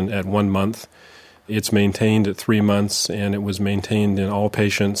suppression at 1 month. It's maintained at 3 months, and it was maintained in all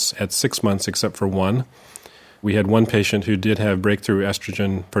patients at 6 months except for one. We had one patient who did have breakthrough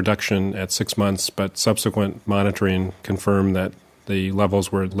estrogen production at 6 months, but subsequent monitoring confirmed that the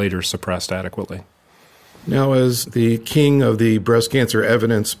levels were later suppressed adequately. Now, as the king of the breast cancer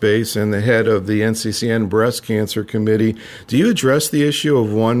evidence base and the head of the NCCN Breast Cancer Committee, do you address the issue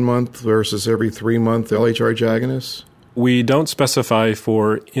of 1 month versus every 3 month LHRH agonists? We don't specify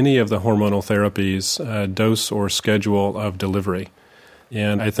for any of the hormonal therapies a dose or schedule of delivery.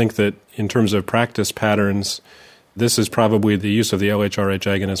 And I think that in terms of practice patterns, this is probably the use of the LHRH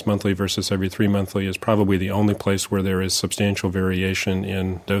agonist monthly versus every 3 monthly is probably the only place where there is substantial variation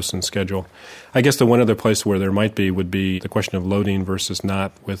in dose and schedule. I guess the one other place where there might be would be the question of loading versus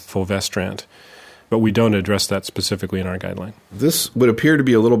not with fulvestrant. But we don't address that specifically in our guideline. This would appear to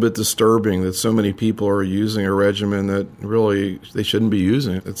be a little bit disturbing that so many people are using a regimen that really they shouldn't be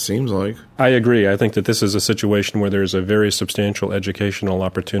using, it seems like. I agree. I think that this is a situation where there's a very substantial educational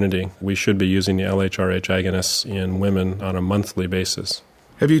opportunity. We should be using the LHRH agonists in women on a monthly basis.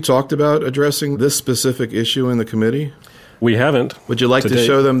 Have you talked about addressing this specific issue in the committee? We haven't. Would you like to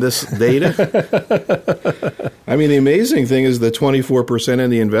show them this data? I mean, the amazing thing is the 24%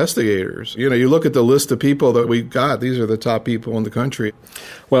 in the investigators. You know, you look at the list of people that we got, these are the top people in the country.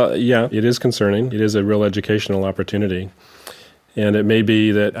 Well, yeah, it is concerning. It is a real educational opportunity. And it may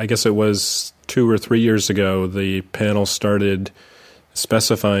be that, I guess it was 2 or 3 years ago, the panel started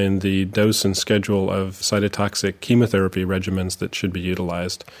specifying the dose and schedule of cytotoxic chemotherapy regimens that should be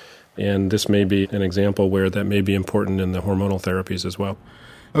utilized. And this may be an example where that may be important in the hormonal therapies as well.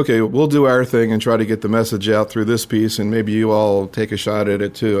 Okay, we'll do our thing and try to get the message out through this piece, and maybe you all take a shot at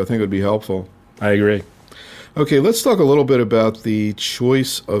it too. I think it would be helpful. I agree. Okay, let's talk a little bit about the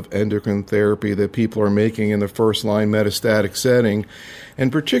choice of endocrine therapy that people are making in the first-line metastatic setting.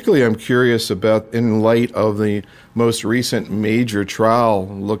 And particularly I'm curious about, in light of the most recent major trial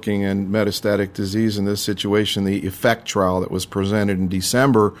looking at metastatic disease in this situation, the EFFECT trial that was presented in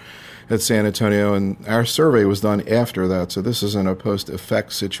December at San Antonio, and our survey was done after that, so this isn't a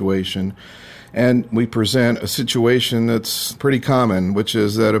post-EFFECT situation. And we present a situation that's pretty common, which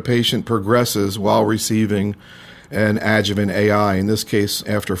is that a patient progresses while receiving an adjuvant AI, in this case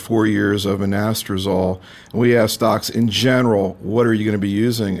after 4 years of anastrozole. And we ask docs in general, what are you going to be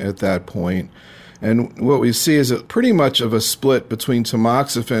using at that point? And what we see is pretty much of a split between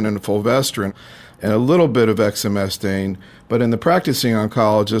tamoxifen and fulvestrant, and a little bit of exemestane, but in the practicing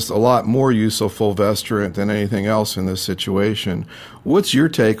oncologist, a lot more use of fulvestrant than anything else in this situation. What's your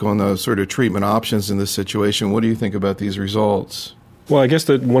take on the sort of treatment options in this situation? What do you think about these results? Well, I guess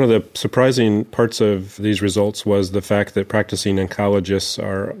that one of the surprising parts of these results was the fact that practicing oncologists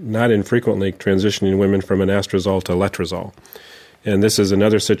are not infrequently transitioning women from anastrozole to letrozole. And this is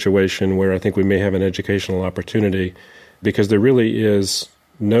another situation where I think we may have an educational opportunity, because there really is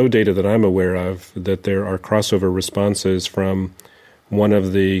no data that I'm aware of that there are crossover responses from one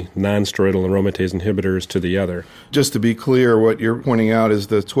of the non-steroidal aromatase inhibitors to the other. Just to be clear, what you're pointing out is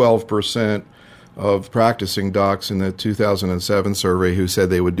the 12% of practicing docs in the 2007 survey who said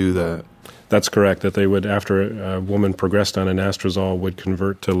they would do that. That's correct, that they would, after a woman progressed on anastrozole, would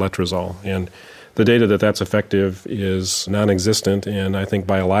convert to letrozole. And the data that that's effective is non-existent, and I think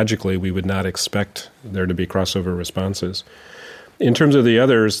biologically we would not expect there to be crossover responses. In terms of the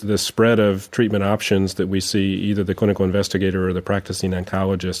others, the spread of treatment options that we see either the clinical investigator or the practicing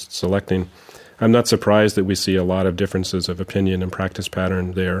oncologist selecting, I'm not surprised that we see a lot of differences of opinion and practice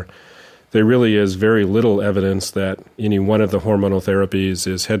pattern there. There really is very little evidence that any one of the hormonal therapies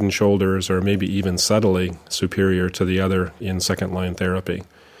is head and shoulders or maybe even subtly superior to the other in second-line therapy.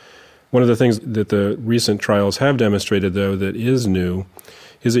 One of the things that the recent trials have demonstrated, though, that is new,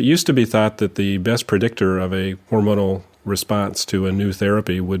 is it used to be thought that the best predictor of a hormonal response to a new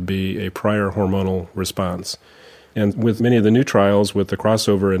therapy would be a prior hormonal response. And with many of the new trials, with the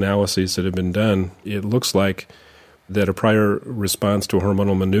crossover analyses that have been done, it looks like that a prior response to a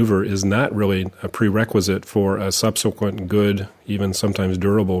hormonal maneuver is not really a prerequisite for a subsequent good, even sometimes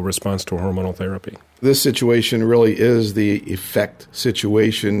durable response to a hormonal therapy. This situation really is the EFFECT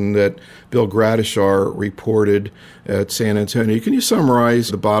situation that Bill Gradishar reported at San Antonio. Can you summarize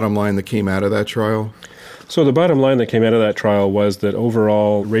the bottom line that came out of that trial? So the bottom line that came out of that trial was that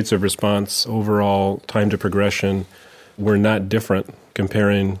overall rates of response, overall time to progression were not different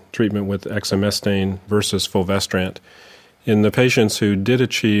comparing treatment with exemestane versus fulvestrant. In the patients who did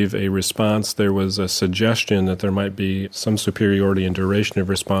achieve a response, there was a suggestion that there might be some superiority in duration of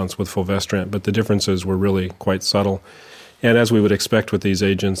response with fulvestrant, but the differences were really quite subtle. And as we would expect with these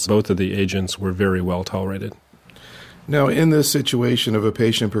agents, both of the agents were very well tolerated. Now, in this situation of a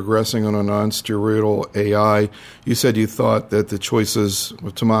patient progressing on a non-steroidal AI, you said you thought that the choices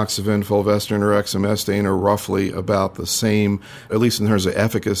of tamoxifen, fulvestrant, or exemestane are roughly about the same, at least in terms of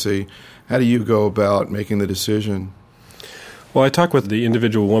efficacy. How do you go about making the decision? Well, I talk with the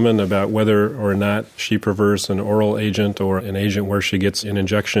individual woman about whether or not she prefers an oral agent or an agent where she gets an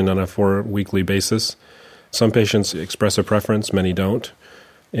injection on a 4-weekly basis. Some patients express a preference, many don't.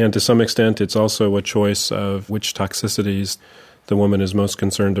 And to some extent, it's also a choice of which toxicities the woman is most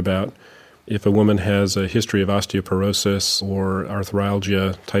concerned about. If a woman has a history of osteoporosis or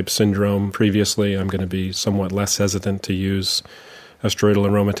arthralgia-type syndrome previously, I'm going to be somewhat less hesitant to use a steroidal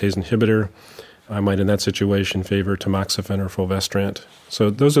aromatase inhibitor. I might, in that situation, favor tamoxifen or fulvestrant. So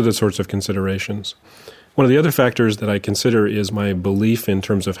those are the sorts of considerations. One of the other factors that I consider is my belief in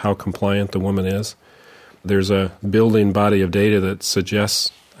terms of how compliant the woman is. There's a building body of data that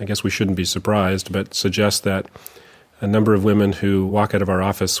suggests, I guess we shouldn't be surprised, but suggests that a number of women who walk out of our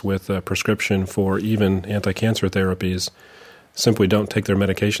office with a prescription for even anti-cancer therapies simply don't take their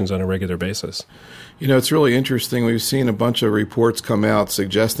medications on a regular basis. You know, it's really interesting. We've seen a bunch of reports come out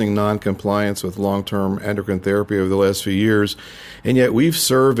suggesting noncompliance with long-term endocrine therapy over the last few years, and yet we've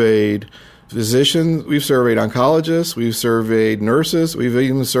surveyed physicians, we've surveyed oncologists, we've surveyed nurses, we've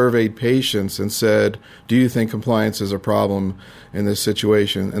even surveyed patients and said, do you think compliance is a problem in this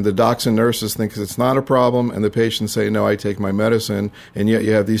situation? And the docs and nurses think it's not a problem, and the patients say, no, I take my medicine, and yet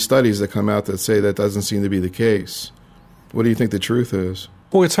you have these studies that come out that say that doesn't seem to be the case. What do you think the truth is?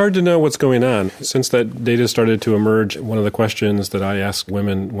 Well, it's hard to know what's going on. Since that data started to emerge, one of the questions that I ask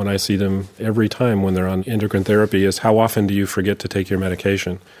women when I see them every time when they're on endocrine therapy is, how often do you forget to take your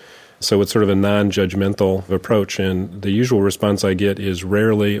medication? So it's sort of a non-judgmental approach, and the usual response I get is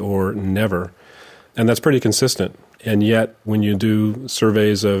rarely or never. And that's pretty consistent. And yet, when you do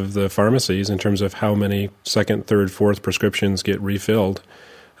surveys of the pharmacies in terms of how many second, third, fourth prescriptions get refilled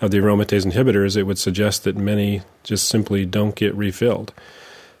of the aromatase inhibitors, it would suggest that many just simply don't get refilled.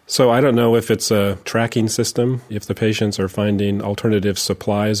 So I don't know if it's a tracking system, if the patients are finding alternative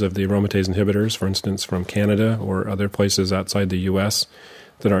supplies of the aromatase inhibitors, for instance, from Canada or other places outside the U.S.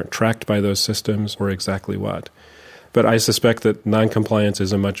 that aren't tracked by those systems, or exactly what. But I suspect that noncompliance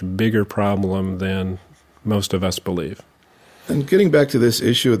is a much bigger problem than most of us believe. And getting back to this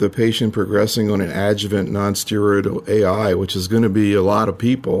issue of the patient progressing on an adjuvant nonsteroidal AI, which is going to be a lot of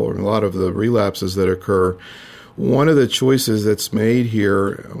people and a lot of the relapses that occur, one of the choices that's made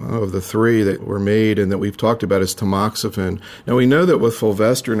here, of the three that were made and that we've talked about, is tamoxifen. Now, we know that with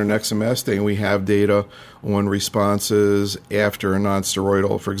fulvestrant and exemestane, we have data on responses after a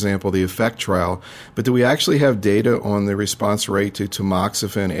nonsteroidal, for example, the EFFECT trial. But do we actually have data on the response rate to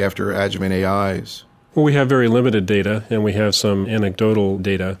tamoxifen after adjuvant AIs? Well, we have very limited data, and we have some anecdotal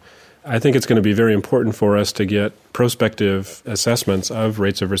data. I think it's going to be very important for us to get prospective assessments of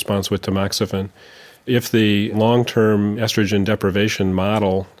rates of response with tamoxifen. If the long-term estrogen deprivation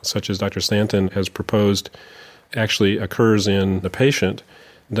model, such as Dr. Stanton has proposed, actually occurs in the patient,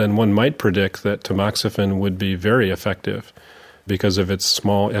 then one might predict that tamoxifen would be very effective because of its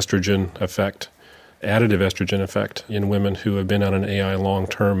small estrogen effect, additive estrogen effect in women who have been on an AI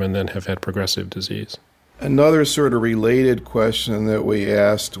long-term and then have had progressive disease. Another sort of related question that we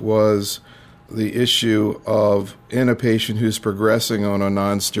asked was the issue of, in a patient who's progressing on a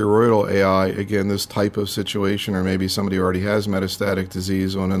non-steroidal AI, again, this type of situation, or maybe somebody already has metastatic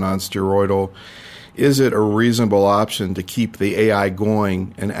disease on a non-steroidal, is it a reasonable option to keep the AI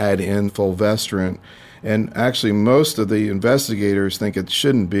going and add in fulvestrant? And actually, most of the investigators think it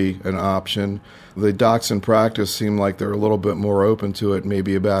shouldn't be an option. The docs in practice seem like they're a little bit more open to it,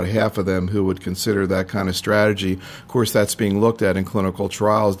 maybe about half of them who would consider that kind of strategy. Of course, that's being looked at in clinical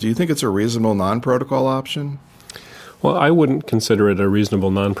trials. Do you think it's a reasonable non-protocol option? Well, I wouldn't consider it a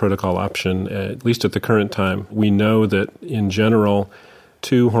reasonable non-protocol option, at least at the current time. We know that, in general,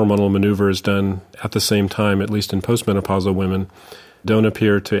 2 hormonal maneuvers done at the same time, at least in postmenopausal women, don't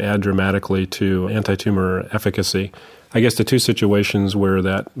appear to add dramatically to anti-tumor efficacy. I guess the 2 situations where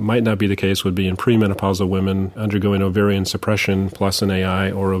that might not be the case would be in premenopausal women undergoing ovarian suppression plus an AI,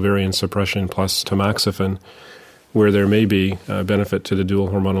 or ovarian suppression plus tamoxifen, where there may be a benefit to the dual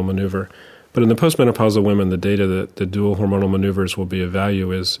hormonal maneuver. But in the postmenopausal women, the data that the dual hormonal maneuvers will be of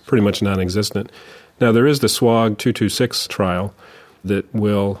value is pretty much non-existent. Now, there is the SWOG 226 trial that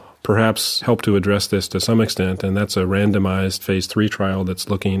will perhaps help to address this to some extent, and that's a randomized phase 3 trial that's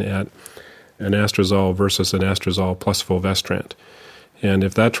looking at anastrozole versus anastrozole plus fulvestrant. And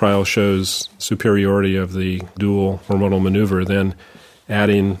if that trial shows superiority of the dual hormonal maneuver, then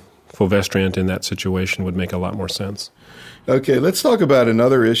adding fulvestrant in that situation would make a lot more sense. Okay, let's talk about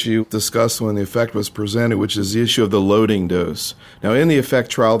another issue discussed when the effect was presented, which is the issue of the loading dose. Now, in the effect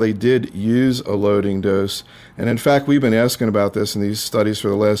trial, they did use a loading dose. And in fact, we've been asking about this in these studies for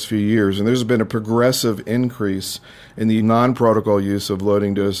the last few years. And there's been a progressive increase in the non-protocol use of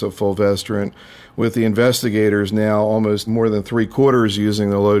loading dose of fulvestrant, with the investigators now almost more than 3/4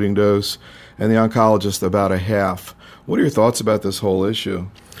 using the loading dose, and the oncologist about a half. What are your thoughts about this whole issue?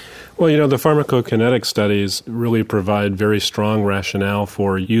 Well, the pharmacokinetic studies really provide very strong rationale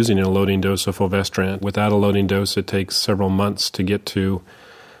for using a loading dose of fulvestrant. Without a loading dose, it takes several months to get to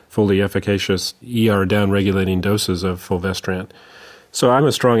fully efficacious ER down-regulating doses of fulvestrant. So I'm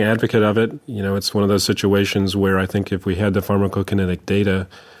a strong advocate of it. It's one of those situations where I think if we had the pharmacokinetic data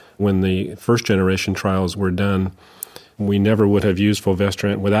when the first-generation trials were done, we never would have used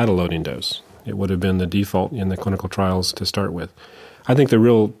fulvestrant without a loading dose. It would have been the default in the clinical trials to start with. I think the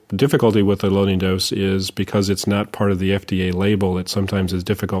real difficulty with the loading dose is because it's not part of the FDA label, it sometimes is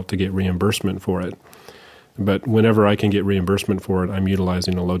difficult to get reimbursement for it. But whenever I can get reimbursement for it, I'm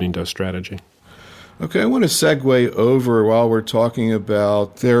utilizing a loading dose strategy. Okay, I want to segue over while we're talking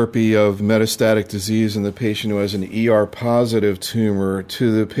about therapy of metastatic disease in the patient who has an ER-positive tumor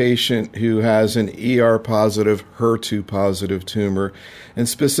to the patient who has an ER-positive, HER2-positive tumor, and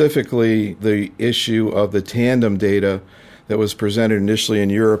specifically the issue of the TANDEM data that was presented initially in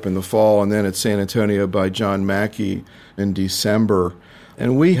Europe in the fall and then at San Antonio by John Mackey in December.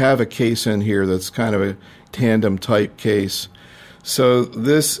 And we have a case in here that's kind of a TANDEM-type case. So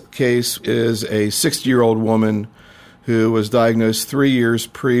this case is a 60-year-old woman who was diagnosed 3 years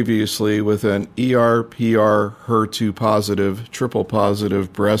previously with an ER-PR HER2-positive,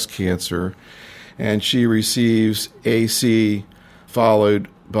 triple-positive breast cancer, and she receives AC followed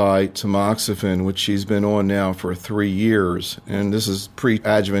by tamoxifen, which she's been on now for 3 years. And this is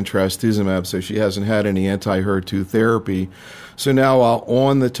pre-adjuvant trastuzumab, so she hasn't had any anti-HER2 therapy. So now while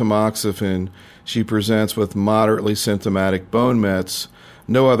on the tamoxifen, she presents with moderately symptomatic bone mets,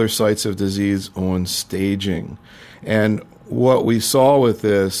 no other sites of disease on staging. And what we saw with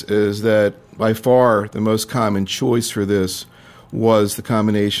this is that by far the most common choice for this was the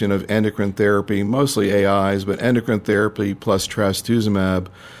combination of endocrine therapy, mostly AIs, but endocrine therapy plus trastuzumab.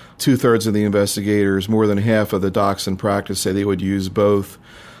 2/3 of the investigators, more than half of the docs in practice, say they would use both.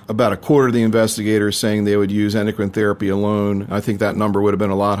 About 1/4 of the investigators saying they would use endocrine therapy alone. I think that number would have been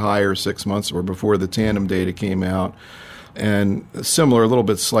a lot higher 6 months or before the TANDEM data came out. And similar, a little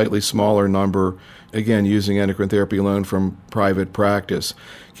bit slightly smaller number, again, using endocrine therapy alone from private practice.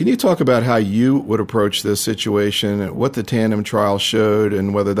 Can you talk about how you would approach this situation, what the TANDEM trial showed,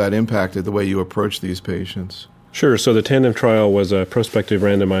 and whether that impacted the way you approach these patients? Sure. So the TANDEM trial was a prospective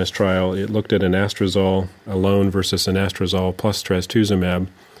randomized trial. It looked at anastrozole alone versus anastrozole plus trastuzumab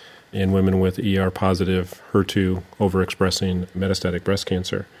in women with ER-positive, HER2 overexpressing metastatic breast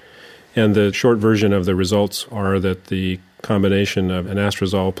cancer. And the short version of the results are that the combination of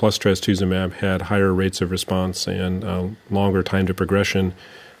anastrozole plus trastuzumab had higher rates of response and longer time to progression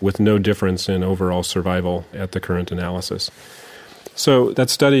with no difference in overall survival at the current analysis. So that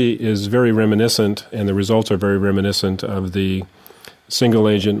study is very reminiscent, and the results are very reminiscent of the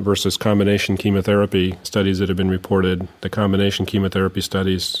single-agent versus combination chemotherapy studies that have been reported. The combination chemotherapy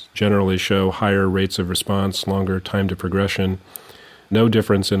studies generally show higher rates of response, longer time to progression, no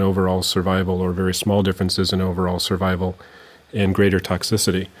difference in overall survival or very small differences in overall survival, and greater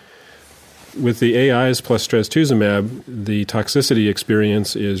toxicity. With the AIs plus trastuzumab, the toxicity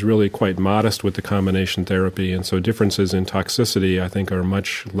experience is really quite modest with the combination therapy, and so differences in toxicity, I think, are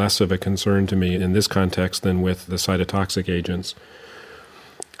much less of a concern to me in this context than with the cytotoxic agents.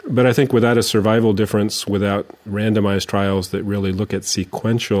 But I think without a survival difference, without randomized trials that really look at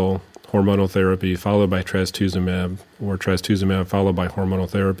sequential hormonal therapy followed by trastuzumab or trastuzumab followed by hormonal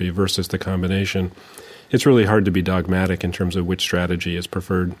therapy versus the combination, it's really hard to be dogmatic in terms of which strategy is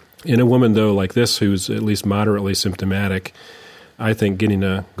preferred. In a woman, though, like this, who's at least moderately symptomatic, I think getting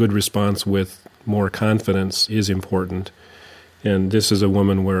a good response with more confidence is important. And this is a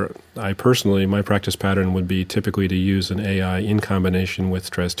woman where I personally, my practice pattern would be typically to use an AI in combination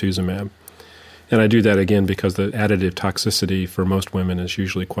with trastuzumab. And I do that, again, because the additive toxicity for most women is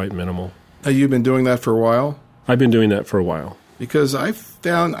usually quite minimal. Have you been doing that for a while? I've been doing that for a while. Because I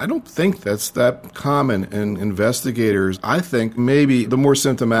don't think that's that common in investigators. I think maybe the more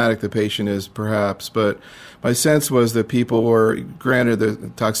symptomatic the patient is, perhaps, but my sense was that people were, granted the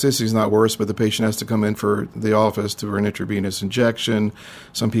toxicity is not worse, but the patient has to come in for the office for an intravenous injection.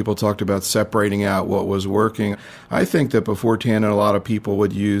 Some people talked about separating out what was working. I think that before Tandem, a lot of people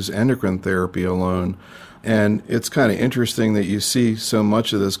would use endocrine therapy alone. And it's kind of interesting that you see so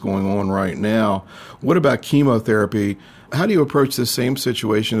much of this going on right now. What about chemotherapy? How do you approach the same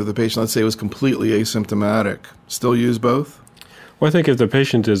situation if the patient, let's say, was completely asymptomatic? Still use both? Well, I think if the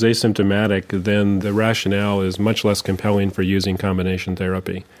patient is asymptomatic, then the rationale is much less compelling for using combination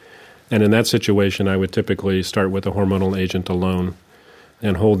therapy. And in that situation, I would typically start with a hormonal agent alone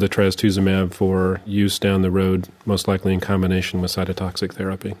and hold the trastuzumab for use down the road, most likely in combination with cytotoxic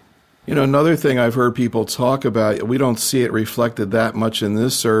therapy. You know, another thing I've heard people talk about, we don't see it reflected that much in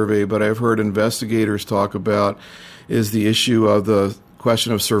this survey, but I've heard investigators talk about is the issue of the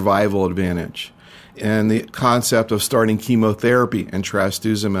question of survival advantage and the concept of starting chemotherapy and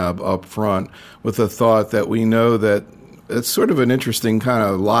trastuzumab up front with the thought that we know that it's sort of an interesting kind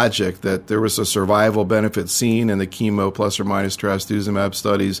of logic that there was a survival benefit seen in the chemo plus or minus trastuzumab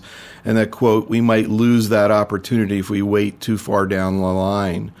studies and that, quote, we might lose that opportunity if we wait too far down the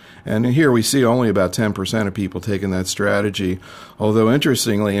line. And here we see only about 10% of people taking that strategy, although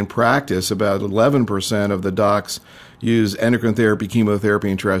interestingly in practice about 11% of the docs use endocrine therapy,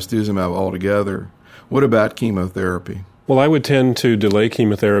 chemotherapy, and trastuzumab altogether. What about chemotherapy? Well, I would tend to delay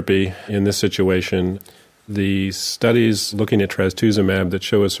chemotherapy in this situation. The studies looking at trastuzumab that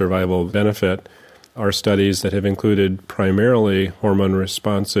show a survival benefit are studies that have included primarily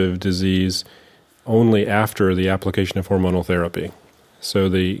hormone-responsive disease only after the application of hormonal therapy. So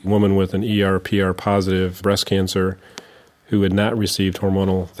the woman with an ER/PR-positive breast cancer who had not received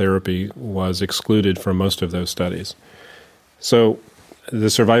hormonal therapy was excluded from most of those studies. So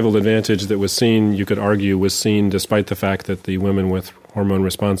the survival advantage that was seen, you could argue, was seen despite the fact that the women with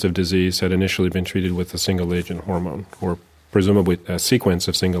hormone-responsive disease had initially been treated with a single-agent hormone, or presumably a sequence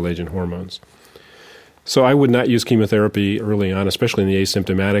of single-agent hormones. So I would not use chemotherapy early on, especially in the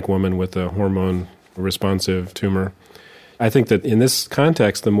asymptomatic woman with a hormone-responsive tumor. I think that in this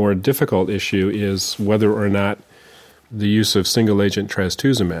context, the more difficult issue is whether or not the use of single-agent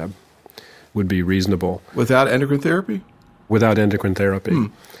trastuzumab would be reasonable. Without endocrine therapy? Without endocrine therapy.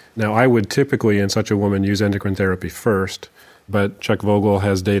 Now, I would typically, in such a woman, use endocrine therapy first, but Chuck Vogel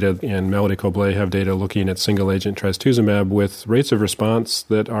has data and Melody Coblet have data looking at single-agent trastuzumab with rates of response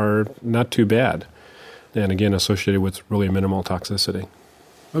that are not too bad, and again, associated with really minimal toxicity.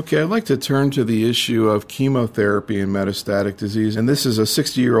 Okay, I'd like to turn to the issue of chemotherapy and metastatic disease. And this is a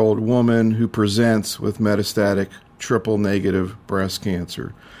 60-year-old woman who presents with metastatic triple-negative breast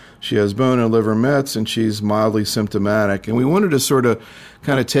cancer. She has bone and liver mets, and she's mildly symptomatic. And we wanted to sort of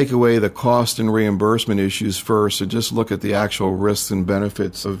kind of take away the cost and reimbursement issues first and just look at the actual risks and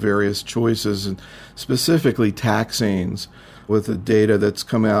benefits of various choices, and specifically taxanes, with the data that's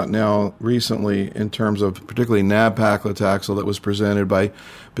come out now recently in terms of particularly nab-paclitaxel that was presented by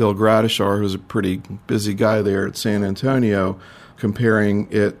Bill Gradishar, who's a pretty busy guy there at San Antonio, comparing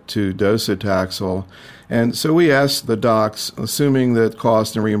it to docetaxel. And so we asked the docs, assuming that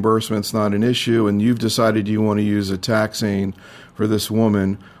cost and reimbursement's not an issue and you've decided you want to use a taxane for this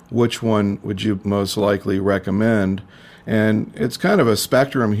woman, which one would you most likely recommend? And it's kind of a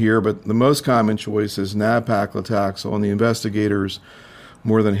spectrum here, but the most common choice is nab-paclitaxel, and the investigators,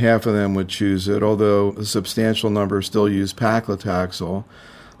 more than half of them would choose it, although a substantial number still use paclitaxel.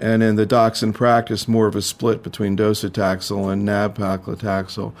 And in the docs in practice, more of a split between docetaxel and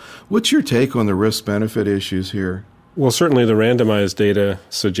nab-paclitaxel. What's your take on the risk-benefit issues here? Well, certainly the randomized data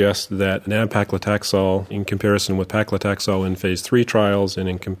suggests that nab-paclitaxel, in comparison with paclitaxel in phase 3 trials and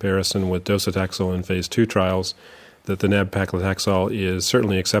in comparison with docetaxel in phase 2 trials, that the nab-paclitaxel is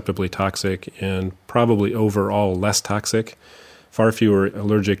certainly acceptably toxic and probably overall less toxic, far fewer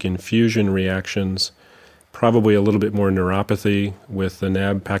allergic infusion reactions, probably a little bit more neuropathy with the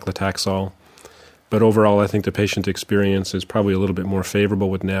nab-paclitaxel. But overall, I think the patient experience is probably a little bit more favorable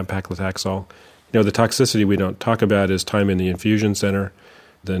with nab-paclitaxel. You know, the toxicity we don't talk about is time in the infusion center.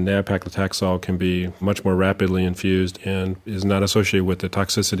 The nab-paclitaxel can be much more rapidly infused and is not associated with the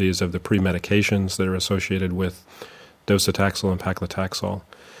toxicities of the pre-medications that are associated with docetaxel and paclitaxel.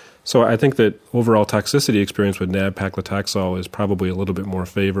 So I think that overall toxicity experience with nab-paclitaxel is probably a little bit more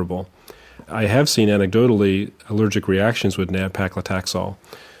favorable. I have seen anecdotally allergic reactions with nab-paclitaxel,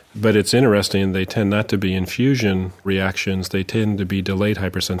 but it's interesting, they tend not to be infusion reactions, they tend to be delayed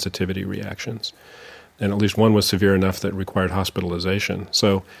hypersensitivity reactions. And at least one was severe enough that required hospitalization.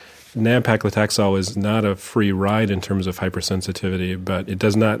 So Nab-paclitaxel is not a free ride in terms of hypersensitivity, but it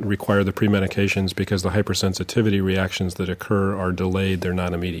does not require the pre-medications because the hypersensitivity reactions that occur are delayed, they're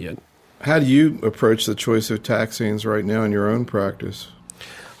not immediate. How do you approach the choice of taxanes right now in your own practice?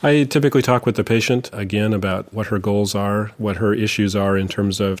 I typically talk with the patient, again, about what her goals are, what her issues are in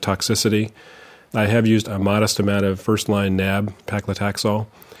terms of toxicity. I have used a modest amount of first-line nab-paclitaxel.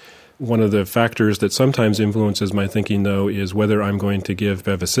 One of the factors that sometimes influences my thinking, though, is whether I'm going to give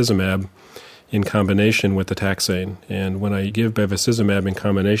bevacizumab in combination with the taxane. And when I give bevacizumab in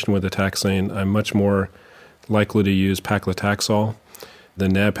combination with the taxane, I'm much more likely to use paclitaxel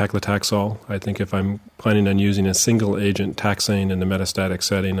than nab-paclitaxel. I think if I'm planning on using a single-agent taxane in the metastatic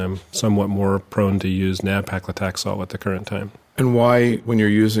setting, I'm somewhat more prone to use nab-paclitaxel at the current time. And why, when you're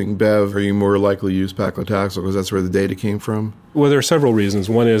using Bev, are you more likely to use paclitaxel? Because that's where the data came from? Well, there are several reasons.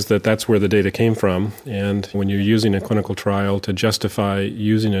 One is that that's where the data came from. And when you're using a clinical trial to justify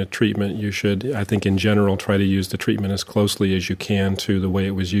using a treatment, you should, I think in general, try to use the treatment as closely as you can to the way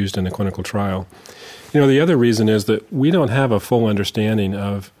it was used in the clinical trial. The other reason is that we don't have a full understanding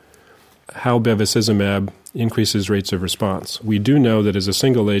of how bevacizumab increases rates of response. We do know that as a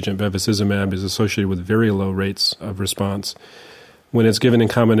single agent, bevacizumab is associated with very low rates of response. When it's given in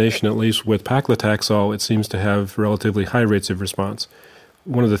combination, at least with paclitaxel, it seems to have relatively high rates of response.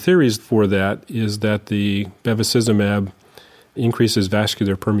 One of the theories for that is that the bevacizumab increases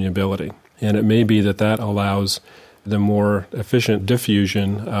vascular permeability, and it may be that that allows the more efficient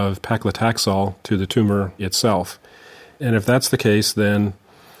diffusion of paclitaxel to the tumor itself. And if that's the case, then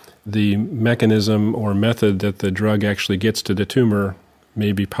the mechanism or method that the drug actually gets to the tumor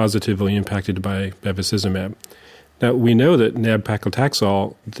may be positively impacted by bevacizumab. Now, we know that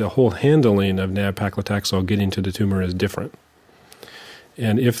nab-paclitaxel, the whole handling of nab-paclitaxel getting to the tumor is different.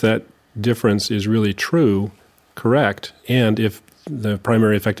 And if that difference is really true, correct, and if the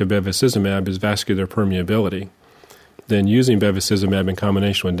primary effect of bevacizumab is vascular permeability, then using bevacizumab in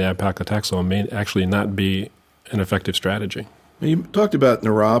combination with nab-paclitaxel may actually not be an effective strategy. You talked about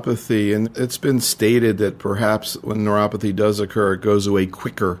neuropathy, and it's been stated that perhaps when neuropathy does occur, it goes away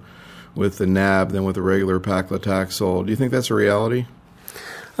quicker with the nab than with the regular paclitaxel. Do you think that's a reality?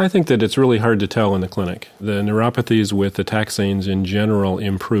 I think that it's really hard to tell in the clinic. The neuropathies with the taxanes in general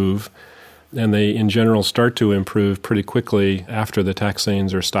improve, and they in general start to improve pretty quickly after the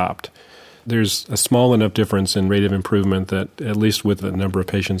taxanes are stopped. There's a small enough difference in rate of improvement that, at least with the number of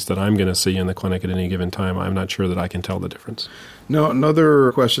patients that I'm going to see in the clinic at any given time, I'm not sure that I can tell the difference. Now,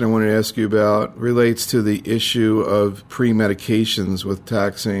 another question I wanted to ask you about relates to the issue of pre-medications with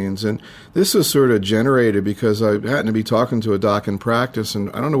taxanes. And this was sort of generated because I happened to be talking to a doc in practice, and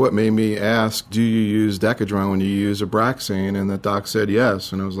I don't know what made me ask, do you use Decadron when you use Abraxane? And that doc said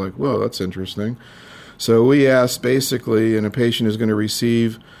yes. And I was like, whoa, that's interesting. So we asked basically, in a patient who's going to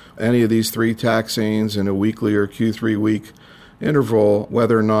receive any of these three taxanes in a weekly or Q3 week interval,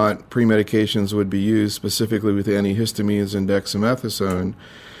 whether or not pre-medications would be used, specifically with antihistamines and dexamethasone.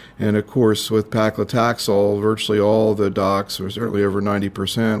 And of course, with paclitaxel, virtually all the docs, or certainly over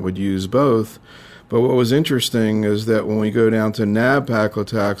 90%, would use both. But what was interesting is that when we go down to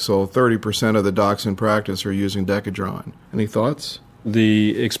nab-paclitaxel, 30% of the docs in practice are using Decadron. Any thoughts?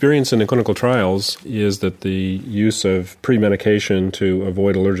 The experience in the clinical trials is that the use of pre-medication to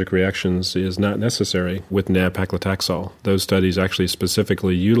avoid allergic reactions is not necessary with nab-paclitaxel. Those studies actually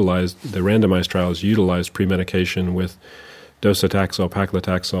specifically utilized, the randomized trials utilized pre-medication with docetaxel,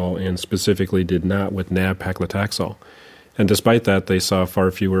 paclitaxel, and specifically did not with nab-paclitaxel. And despite that, they saw far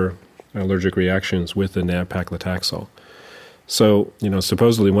fewer allergic reactions with the nab-paclitaxel. So,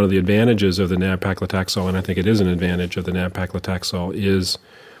 supposedly one of the advantages of the nab-paclitaxel, and I think it is an advantage of the nab-paclitaxel, is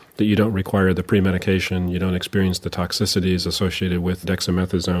that you don't require the pre-medication, you don't experience the toxicities associated with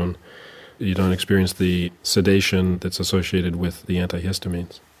dexamethasone, you don't experience the sedation that's associated with the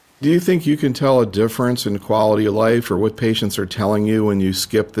antihistamines. Do you think you can tell a difference in quality of life or what patients are telling you when you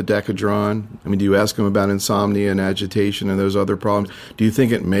skip the Decadron? I mean, do you ask them about insomnia and agitation and those other problems? Do you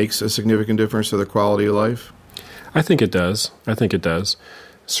think it makes a significant difference to their quality of life? I think it does.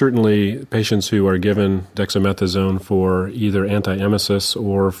 Certainly, patients who are given dexamethasone for either anti-emesis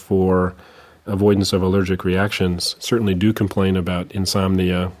or for avoidance of allergic reactions certainly do complain about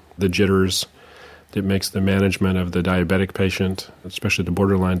insomnia, the jitters that makes the management of the diabetic patient, especially the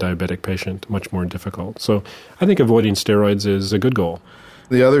borderline diabetic patient, much more difficult. So I think avoiding steroids is a good goal.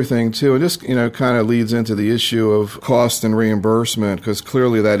 The other thing, too, and this, kind of leads into the issue of cost and reimbursement, because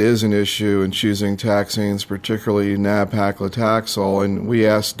clearly that is an issue in choosing taxanes, particularly nab-paclitaxel. And we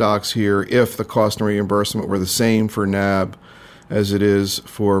asked docs here if the cost and reimbursement were the same for nab as it is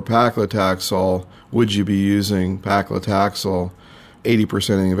for paclitaxel, would you be using paclitaxel?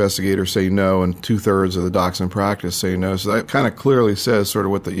 80% of the investigators say no, and 2/3 of the docs in practice say no. So that kind of clearly says sort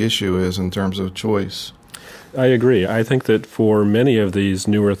of what the issue is in terms of choice. I agree. I think that for many of these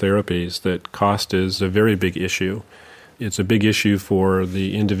newer therapies, that cost is a very big issue. It's a big issue for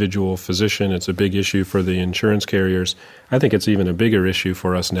the individual physician. It's a big issue for the insurance carriers. I think it's even a bigger issue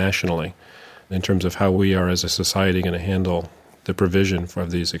for us nationally in terms of how we are as a society going to handle the provision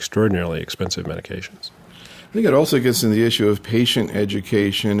of these extraordinarily expensive medications. I think it also gets into the issue of patient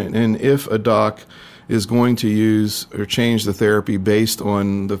education, and if a doc is going to use or change the therapy based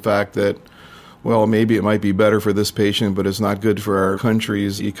on the fact that, well, maybe it might be better for this patient, but it's not good for our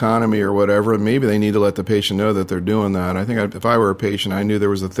country's economy or whatever, maybe they need to let the patient know that they're doing that. I think if I were a patient, I knew there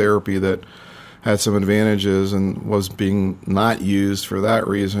was a therapy that had some advantages and was being not used for that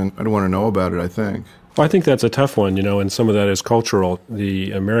reason, I'd want to know about it, I think. Well, I think that's a tough one, and some of that is cultural.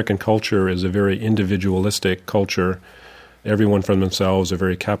 The American culture is a very individualistic culture. Everyone for themselves, a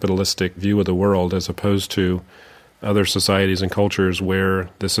very capitalistic view of the world, as opposed to other societies and cultures where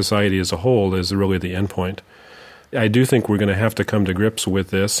the society as a whole is really the endpoint. I do think we're going to have to come to grips with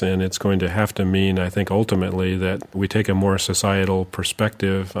this, and it's going to have to mean, I think, ultimately that we take a more societal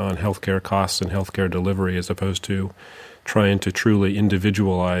perspective on healthcare costs and healthcare delivery as opposed to trying to truly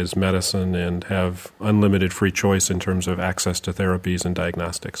individualize medicine and have unlimited free choice in terms of access to therapies and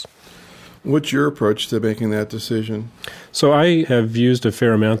diagnostics. What's your approach to making that decision? So I have used a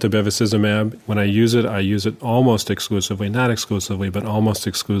fair amount of bevacizumab. When I use it almost exclusively, not exclusively, but almost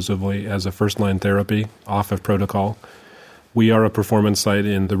exclusively as a first-line therapy off of protocol. We are a performance site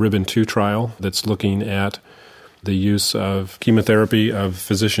in the Ribbon 2 trial that's looking at the use of chemotherapy of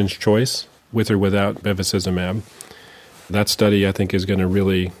physician's choice with or without bevacizumab. That study, I think, is going to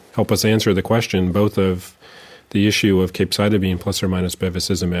really help us answer the question both of the issue of capecitabine plus or minus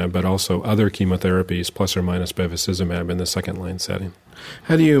bevacizumab, but also other chemotherapies plus or minus bevacizumab in the second-line setting.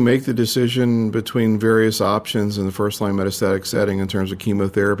 How do you make the decision between various options in the first-line metastatic setting in terms of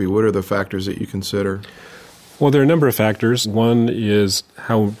chemotherapy? What are the factors that you consider? Well, there are a number of factors. One is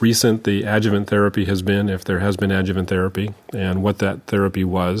how recent the adjuvant therapy has been, if there has been adjuvant therapy, and what that therapy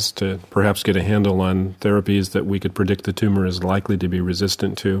was to perhaps get a handle on therapies that we could predict the tumor is likely to be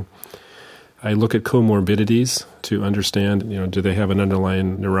resistant to. I look at comorbidities to understand, do they have an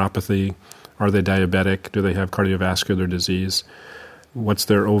underlying neuropathy? Are they diabetic? Do they have cardiovascular disease? What's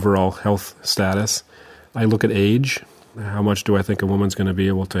their overall health status? I look at age. How much do I think a woman's going to be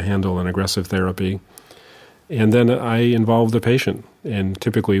able to handle an aggressive therapy? And then I involve the patient. And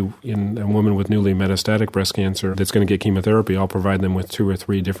typically in a woman with newly metastatic breast cancer that's going to get chemotherapy, I'll provide them with 2 or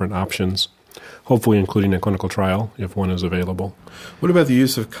 3 different options, hopefully including a clinical trial if one is available. What about the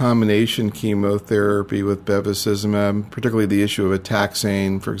use of combination chemotherapy with bevacizumab, particularly the issue of a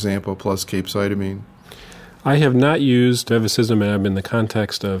taxane, for example, plus capecitabine? I have not used bevacizumab in the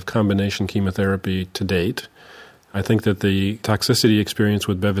context of combination chemotherapy to date. I think that the toxicity experience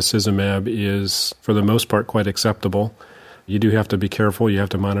with bevacizumab is, for the most part, quite acceptable. You do have to be careful. You have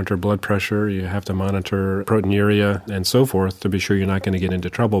to monitor blood pressure. You have to monitor proteinuria and so forth to be sure you're not going to get into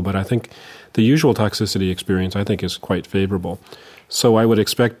trouble. But I think the usual toxicity experience, I think, is quite favorable. So I would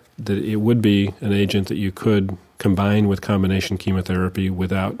expect that it would be an agent that you could combine with combination chemotherapy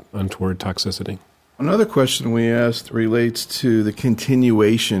without untoward toxicity. Another question we asked relates to the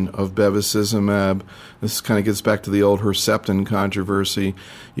continuation of bevacizumab. This kind of gets back to the old Herceptin controversy.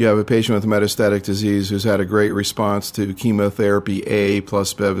 You have a patient with metastatic disease who's had a great response to chemotherapy A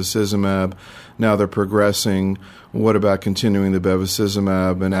plus bevacizumab. Now they're progressing. What about continuing the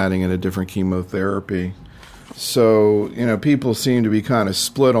bevacizumab and adding in a different chemotherapy? So, people seem to be kind of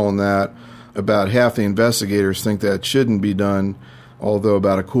split on that. About half the investigators think that shouldn't be done, although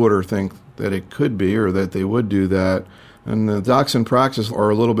about a quarter think that it could be or that they would do that. And the docs in practice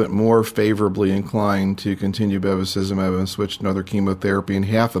are a little bit more favorably inclined to continue bevacizumab and switch to another chemotherapy, and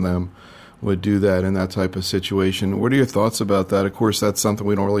half of them would do that in that type of situation. What are your thoughts about that? Of course, that's something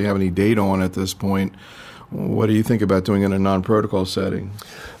we don't really have any data on at this point. What do you think about doing in a non-protocol setting?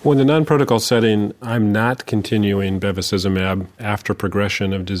 Well, in the non-protocol setting, I'm not continuing bevacizumab after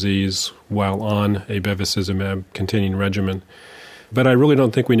progression of disease while on a bevacizumab-containing regimen. But I really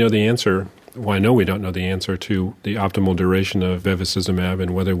don't think we know the answer. Well, I know we don't know the answer to the optimal duration of bevacizumab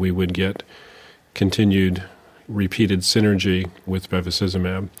and whether we would get continued repeated synergy with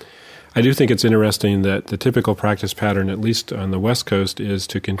bevacizumab. I do think it's interesting that the typical practice pattern, at least on the West Coast, is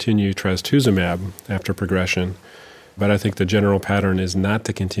to continue trastuzumab after progression. But I think the general pattern is not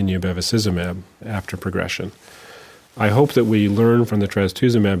to continue bevacizumab after progression. I hope that we learn from the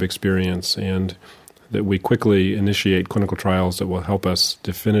trastuzumab experience and that we quickly initiate clinical trials that will help us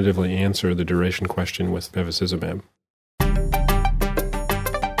definitively answer the duration question with bevacizumab.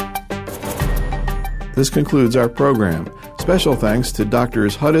 This concludes our program. Special thanks to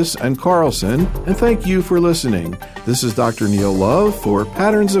Drs. Huddis and Carlson, and thank you for listening. This is Dr. Neil Love for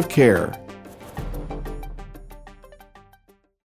Patterns of Care.